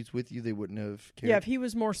there on the streets with you, they wouldn't have cared. Yeah, if he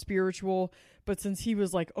was more spiritual, but since he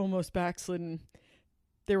was like almost backslidden,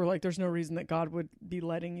 they were like, there's no reason that God would be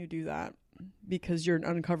letting you do that because you're an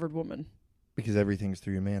uncovered woman. Because everything's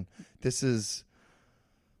through your man. This is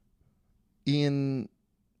in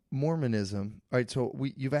Mormonism. All right, so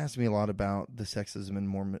you've asked me a lot about the sexism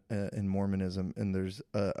in Mormonism, and there's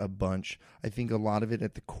a bunch. I think a lot of it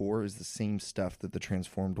at the core is the same stuff that the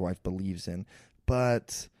transformed wife believes in,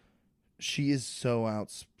 but she is so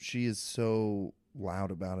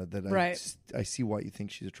loud about it that I see why you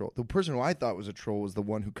think she's a troll. The person who I thought was a troll was the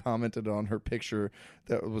one who commented on her picture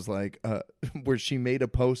that was like where she made a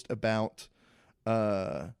post about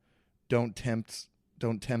don't tempt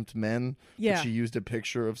men. Yeah. But she used a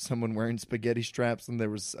picture of someone wearing spaghetti straps, and there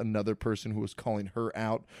was another person who was calling her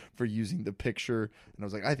out for using the picture, and I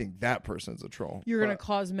was like, I think that person's a troll. You're going to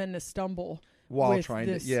cause men to stumble while with trying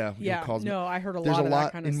this. to No, I heard there's lot a of lot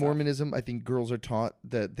that kind of in stuff. Mormonism. I think girls are taught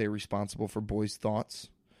that they're responsible for boys' thoughts.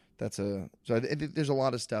 So I think there's a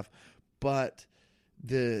lot of stuff, but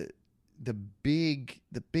the big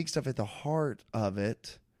stuff at the heart of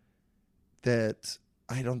it that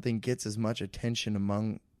I don't think gets as much attention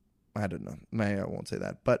among, I don't know, I won't say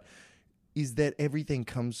that, but is that everything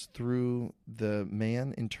comes through the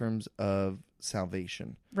man in terms of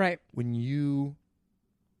salvation. Right. When you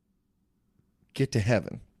get to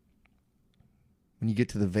heaven, when you get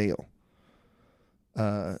to the veil,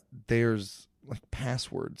 there's like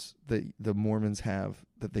passwords that the Mormons have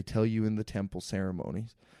that they tell you in the temple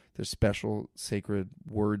ceremonies. There's special sacred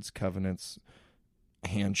words, covenants,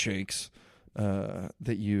 handshakes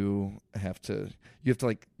that you have to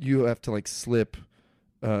slip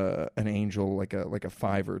an angel like a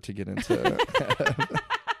 $5 to get into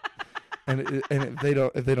and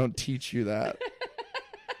if they don't teach you that,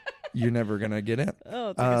 you're never gonna get in.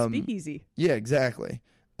 Oh, it's like a speakeasy. Yeah, exactly.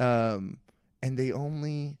 And they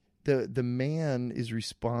only the man is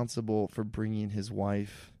responsible for bringing his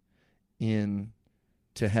wife in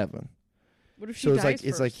to heaven. What if she dies first?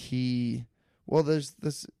 It's like he. Well, there's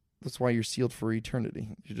this. That's why you're sealed for eternity.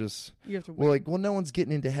 You have to wait. No one's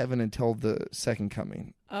getting into heaven until the second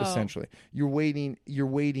coming. Oh. Essentially, you're waiting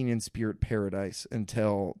in spirit paradise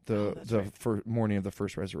until the morning of the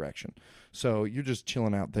first resurrection. So you're just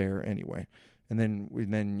chilling out there anyway. And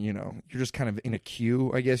then you're just kind of in a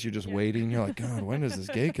queue. I guess you're just waiting. You're like, God, when is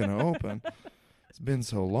this gate gonna open? It's been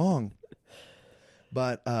so long.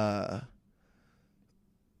 But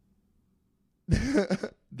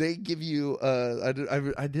they give you. I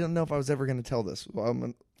didn't know if I was ever going to tell this. Well,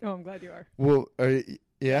 I'm glad you are. Well,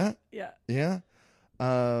 yeah, yeah.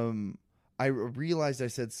 I realized I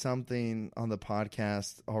said something on the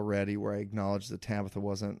podcast already where I acknowledged that Tabitha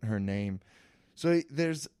wasn't her name. So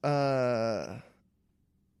there's all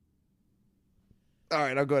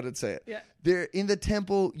right, I'll go ahead and say it. Yeah. There in the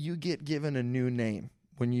temple, you get given a new name.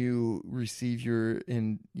 When you receive your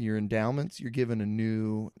endowments, you're given a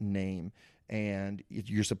new name, and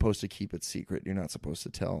you're supposed to keep it secret. You're not supposed to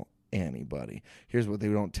tell anybody. Here's what they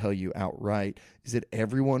don't tell you outright: is that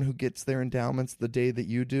everyone who gets their endowments the day that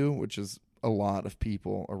you do, which is a lot of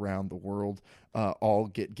people around the world, all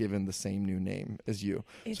get given the same new name as you.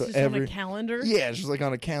 It's so just on a calendar? Yeah, it's just like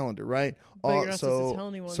on a calendar, right? But you're not supposed to tell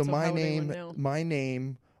anyone, so my how would name, anyone know? my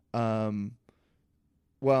name,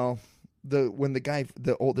 well, there's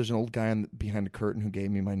an old guy behind the curtain who gave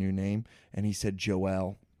me my new name, and he said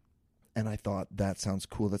Joel. And I thought, that sounds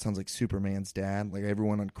cool. That sounds like Superman's dad. Like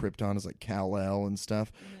everyone on Krypton is like Kal-El and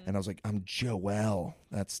stuff. Mm-hmm. And I was like, I'm Joel.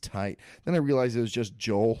 That's tight. Then I realized it was just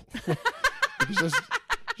Joel. It was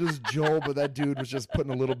just Joel, but that dude was just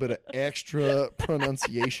putting a little bit of extra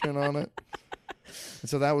pronunciation on it. And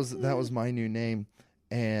so that was my new name.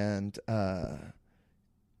 And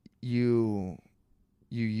you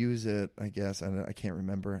use it, I guess. I can't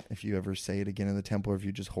remember if you ever say it again in the temple or if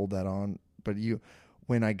you just hold that on. But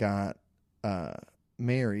when I got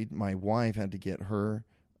married, my wife had to get her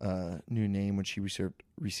new name when she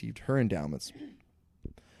received her endowments.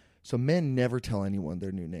 So men never tell anyone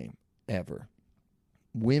their new name, ever.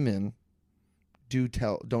 Women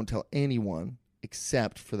don't tell anyone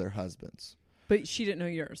except for their husbands. But she didn't know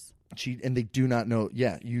yours. And they do not know.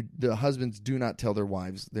 Yeah, the husbands do not tell their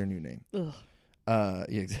wives their new name. Ugh.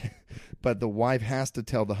 Yeah, but the wife has to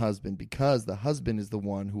tell the husband because the husband is the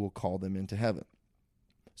one who will call them into heaven.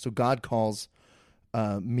 So God calls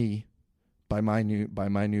me by my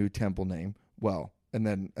new temple name. Well, and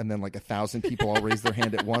then like 1,000 people all raise their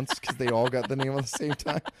hand at once because they all got the name at the same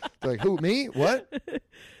time. They're like, who, me? What?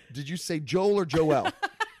 Did you say Joel or Joel?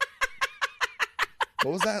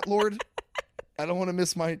 What was that, Lord? I don't want to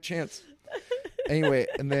miss my chance. Anyway,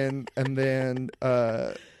 and then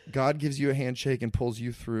God gives you a handshake and pulls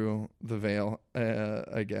you through the veil.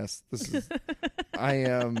 I guess this is. I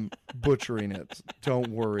am butchering it. Don't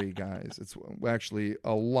worry, guys. It's actually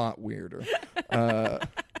a lot weirder.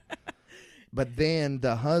 But then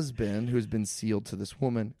the husband, who's been sealed to this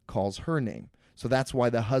woman, calls her name. So that's why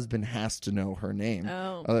the husband has to know her name.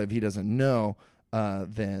 Oh. If he doesn't know,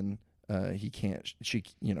 then he can't. He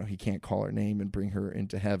can't call her name and bring her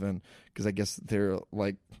into heaven, because I guess they're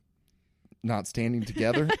like not standing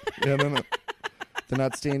together. Yeah, no. They're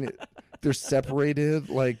not standing. They're separated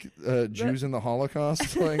like Jews in the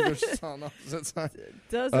Holocaust. Like they're just on opposite sides.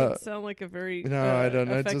 Doesn't sound like a very I don't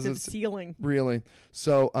know. effective sealing. Really.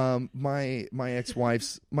 So my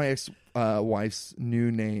ex-wife's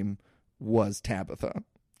new name was Tabitha.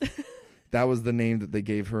 That was the name that they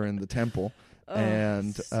gave her in the temple. Oh,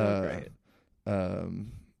 And so great.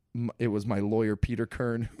 it was my lawyer Peter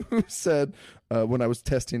Kern who said when I was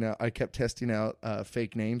I kept testing out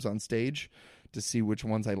fake names on stage to see which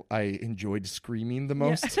ones I enjoyed screaming the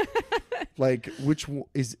most. Yeah. Like, which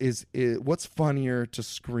is what's funnier to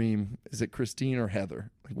scream? Is it Christine or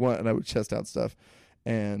Heather? Like, what? And I would test out stuff.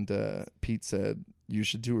 And Pete said, you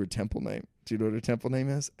should do her temple name. Do you know what her temple name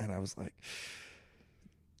is? And I was like,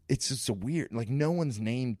 it's just so weird. Like, no one's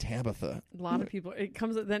named Tabitha. A lot of people.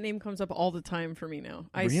 That name comes up all the time for me now.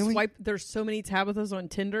 I Really? swipe. There's so many Tabithas on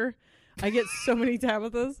Tinder. I get so many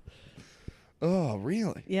Tabithas. Oh,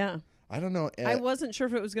 really? Yeah. I don't know. I wasn't sure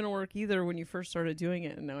if it was going to work either when you first started doing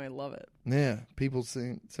it, and now I love it. Yeah, people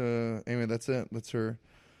seem to. Anyway, that's it. That's her.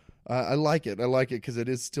 I like it. I like it because it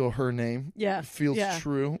is still her name. Yeah, it feels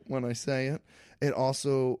true when I say it. It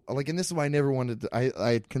also and this is why I never wanted to.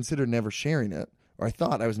 I considered never sharing it, or I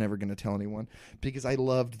thought I was never going to tell anyone, because I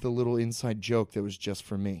loved the little inside joke that was just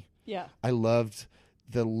for me. Yeah, I loved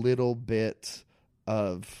the little bit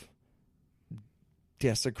of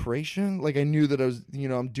desecration. Like, I knew that I was,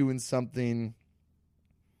 I'm doing something.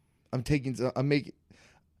 I'm making.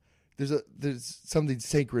 There's something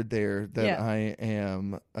sacred there that I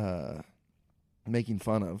am making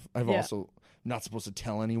fun of. I've also not supposed to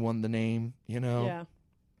tell anyone the name, Yeah.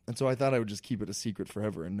 And so I thought I would just keep it a secret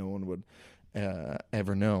forever, and no one would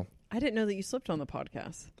ever know. I didn't know that you slipped on the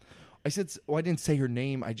podcast. I didn't say her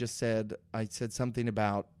name. I said something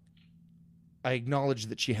about. I acknowledged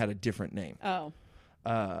that she had a different name. Oh.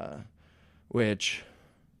 Which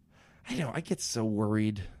I get so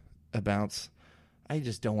worried about. I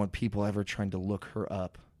just don't want people ever trying to look her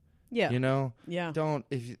up. Yeah. Yeah. Don't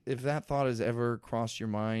if that thought has ever crossed your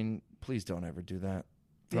mind, please don't ever do that.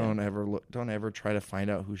 Don't ever try to find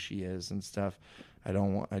out who she is and stuff. I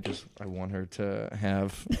want her to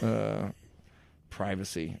have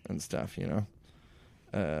privacy and stuff,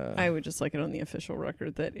 I would just like it on the official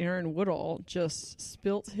record that Aaron Woodall just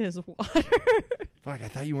spilt his water. Fuck, I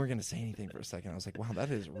thought you weren't going to say anything for a second. I was like, wow,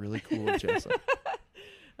 that is really cool of Jessa.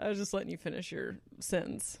 I was just letting you finish your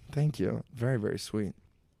sentence. Thank you. Very, very sweet.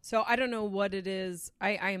 So I don't know what it is.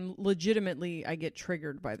 I get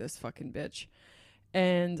triggered by this fucking bitch.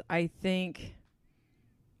 And I think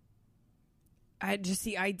just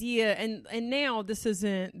the idea, and now this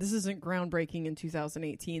isn't groundbreaking in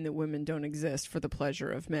 2018 that women don't exist for the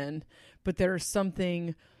pleasure of men, but there's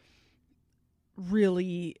something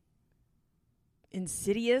really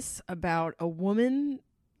insidious about a woman.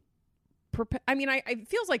 It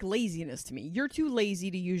feels like laziness to me. You're too lazy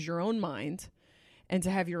to use your own mind and to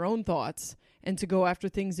have your own thoughts and to go after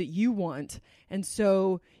things that you want. And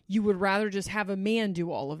so you would rather just have a man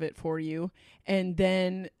do all of it for you and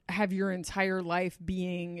then have your entire life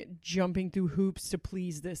being jumping through hoops to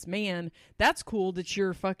please this man. That's cool that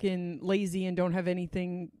you're fucking lazy and don't have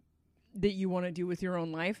anything that you want to do with your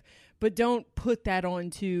own life. But don't put that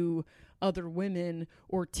onto other women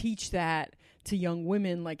or teach that to young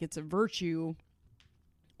women like it's a virtue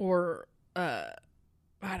or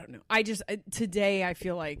I don't know. Today I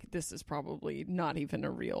feel like this is probably not even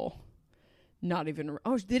a real.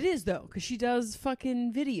 Oh, it is though, because she does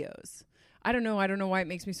fucking videos. I don't know why it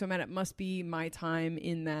makes me so mad. It must be my time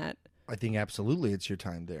in that. I think absolutely it's your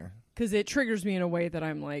time there. Because it triggers me in a way that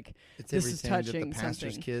I'm like, this is touching that the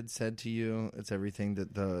pastor's something. kid said to you. It's everything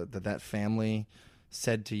that that family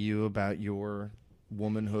said to you about your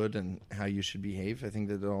womanhood and how you should behave. I think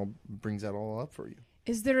that it all brings that all up for you.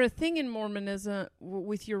 Is there a thing in Mormonism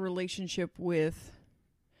with your relationship with...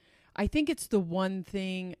 I think it's the one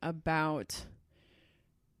thing about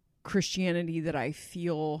Christianity that I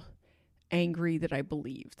feel angry that I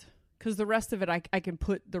believed. Because the rest of it, I can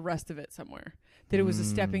put the rest of it somewhere. That it was a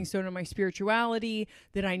stepping stone in my spirituality,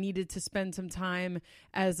 that I needed to spend some time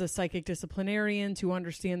as a psychic disciplinarian to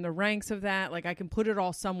understand the ranks of that. Like, I can put it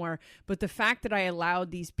all somewhere. But the fact that I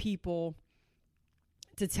allowed these people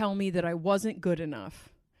to tell me that I wasn't good enough.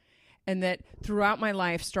 And that throughout my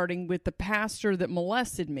life, starting with the pastor that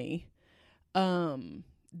molested me,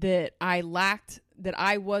 that I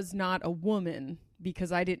was not a woman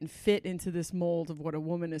because I didn't fit into this mold of what a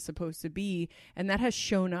woman is supposed to be. And that has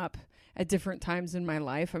shown up at different times in my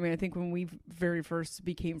life. I mean, I think when we very first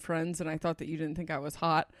became friends and I thought that you didn't think I was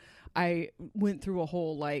hot, I went through a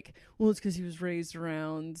whole like, well, it's because he was raised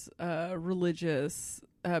around religious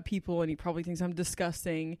people and he probably thinks I'm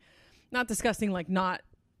disgusting. Not disgusting, like not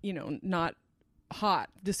hot,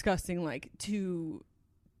 disgusting, like too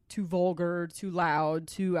vulgar, too loud,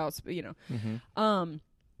 too Mm-hmm.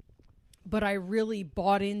 But I really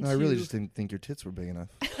bought into... No, I really just didn't think your tits were big enough.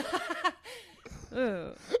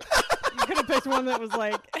 You could have picked one that was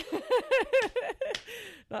like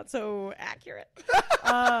not so accurate.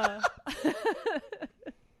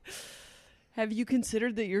 Have you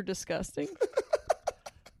considered that you're disgusting?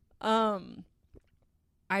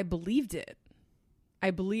 I believed it.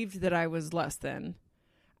 I believed that I was less than.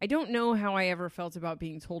 I don't know how I ever felt about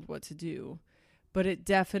being told what to do, but it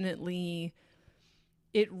definitely,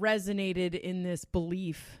 it resonated in this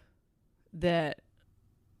belief that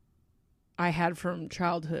I had from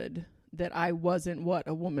childhood that I wasn't what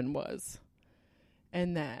a woman was.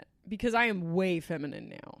 And that, because I am way feminine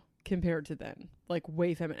now compared to then, like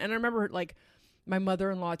way feminine. And I remember like my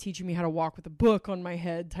mother-in-law teaching me how to walk with a book on my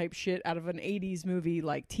head type shit out of an 80s movie,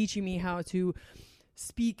 like teaching me how to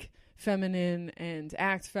speak feminine and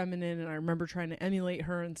act feminine. And I remember trying to emulate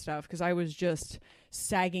her and stuff because I was just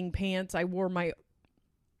sagging pants. I wore my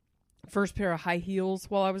first pair of high heels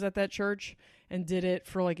while I was at that church and did it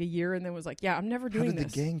for like a year and then was like, yeah, I'm never doing this. How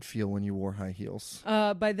did the gang feel when you wore high heels?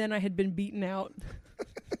 By then I had been beaten out.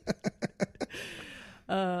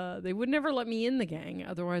 They would never let me in the gang.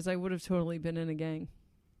 Otherwise I would have totally been in a gang.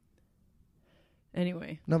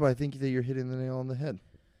 Anyway. No, but I think that you're hitting the nail on the head.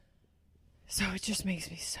 So it just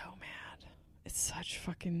makes me so mad. It's such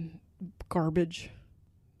fucking garbage.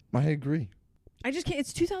 I agree. I just can't.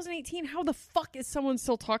 It's 2018. How the fuck is someone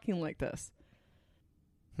still talking like this?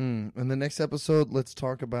 In the next episode, let's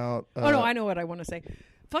talk about... oh, no, I know what I want to say.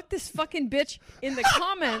 Fuck this fucking bitch. In the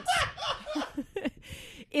comments...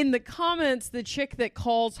 in the comments, the chick that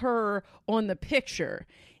calls her on the picture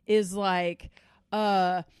is like...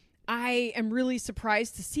 I am really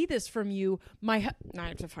surprised to see this from you. I have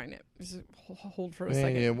to find it. Just hold for a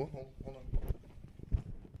second. Yeah, hold on.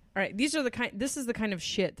 All right, this is the kind of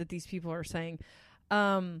shit that these people are saying.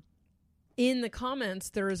 In the comments,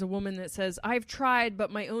 there is a woman that says, I've tried, but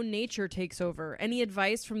my own nature takes over. Any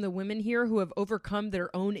advice from the women here who have overcome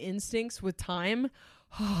their own instincts with time?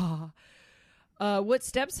 What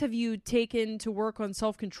steps have you taken to work on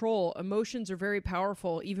self-control? Emotions are very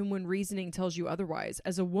powerful, even when reasoning tells you otherwise.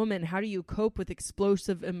 As a woman, how do you cope with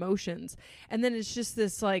explosive emotions? And then it's just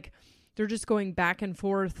this, like, they're just going back and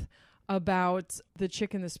forth about the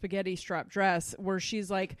chick in the spaghetti strap dress, where she's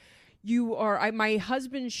like, my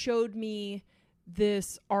husband showed me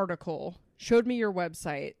this article, showed me your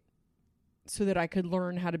website so that I could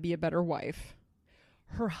learn how to be a better wife.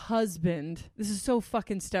 Her husband, this is so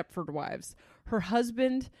fucking Stepford Wives. Her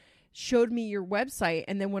husband showed me your website,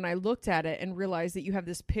 and then when I looked at it and realized that you have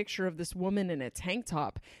this picture of this woman in a tank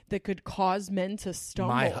top that could cause men to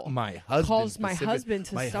stumble. My husband caused my husband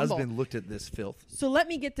to my stumble. husband looked at this filth. So let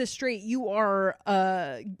me get this straight. You are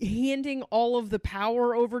handing all of the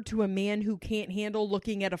power over to a man who can't handle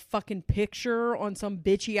looking at a fucking picture on some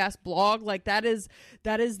bitchy ass blog. Like that is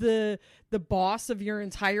the boss of your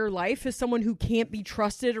entire life, is someone who can't be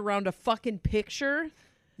trusted around a fucking picture.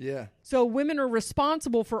 Yeah. So women are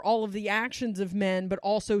responsible for all of the actions of men, but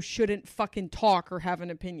also shouldn't fucking talk or have an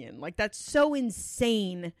opinion. Like, that's so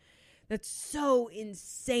insane. That's so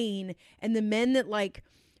insane. And the men that, like,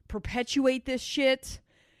 perpetuate this shit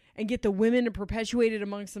and get the women to perpetuate it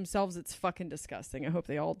amongst themselves, it's fucking disgusting. I hope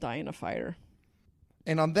they all die in a fire.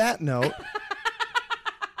 And on that note...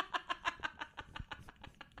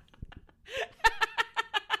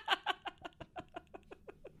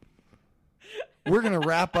 we're going to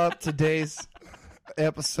wrap up today's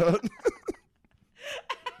episode.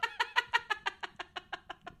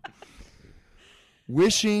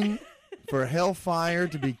 Wishing for hellfire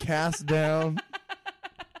to be cast down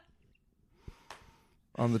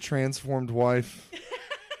on the transformed wife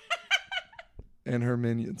and her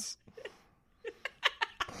minions.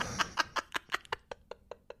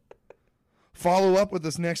 Follow up with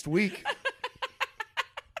us next week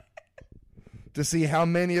to see how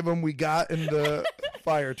many of them we got in the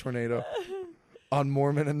fire tornado on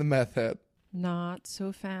Mormon and the Meth Head. Not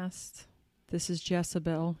so fast. This is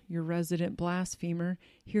Jezebel, your resident blasphemer,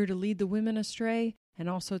 here to lead the women astray and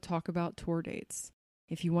also talk about tour dates.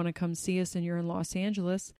 If you want to come see us and you're in Los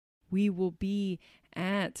Angeles, we will be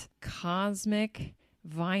at Cosmic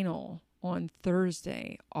Vinyl on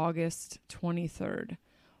Thursday, August 23rd.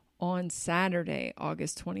 On Saturday,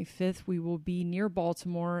 August 25th, we will be near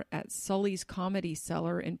Baltimore at Sully's Comedy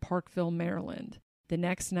Cellar in Parkville, Maryland. The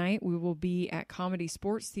next night, we will be at Comedy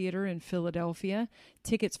Sports Theater in Philadelphia.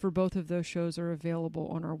 Tickets for both of those shows are available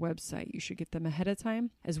on our website. You should get them ahead of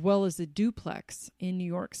time, as well as the Duplex in New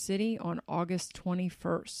York City on August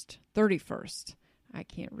 31st. I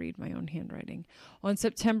can't read my own handwriting. On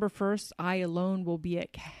September 1st, I alone will be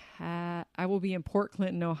I will be in Port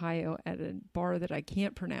Clinton, Ohio at a bar that I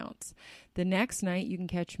can't pronounce. The next night, you can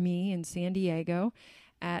catch me in San Diego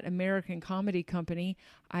at American Comedy Company.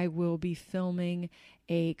 I will be filming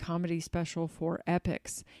a comedy special for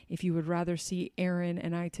Epics. If you would rather see Aaron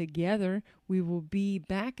and I together, we will be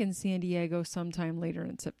back in San Diego sometime later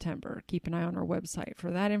in September. Keep an eye on our website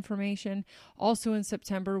for that information. Also in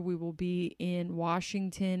September, we will be in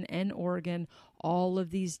Washington and Oregon. All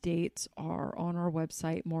of these dates are on our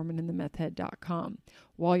website, mormonandthemethhead.com.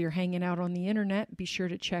 While you're hanging out on the internet, be sure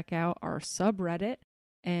to check out our subreddit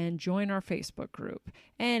and join our Facebook group.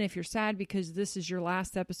 And if you're sad because this is your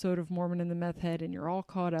last episode of Mormon and the Meth Head and you're all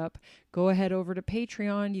caught up, go ahead over to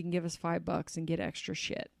Patreon. You can give us $5 and get extra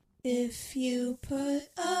shit. If you put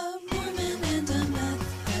a Mormon and a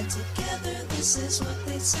meth head together, this is what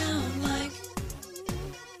they sound like.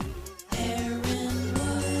 Aaron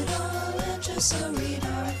Woodall and Jessa Reed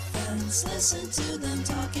are friends. Listen to them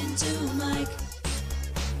talking to Mike.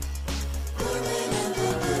 Mormon and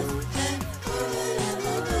the meth head, Mormon and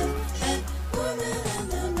the meth head, Mormon and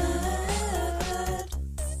the meth head.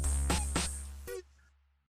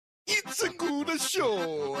 It's a good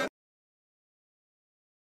show.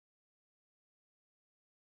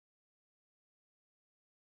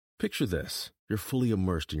 Picture this. You're fully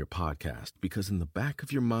immersed in your podcast because in the back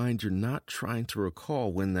of your mind, you're not trying to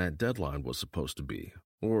recall when that deadline was supposed to be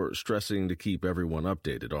or stressing to keep everyone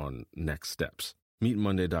updated on next steps. Meet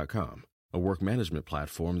Monday.com, a work management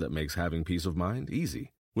platform that makes having peace of mind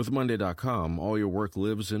easy. With Monday.com, all your work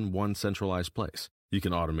lives in one centralized place. You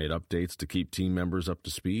can automate updates to keep team members up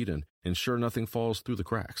to speed and ensure nothing falls through the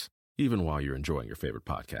cracks, even while you're enjoying your favorite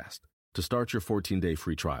podcast. To start your 14-day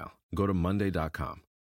free trial, go to Monday.com.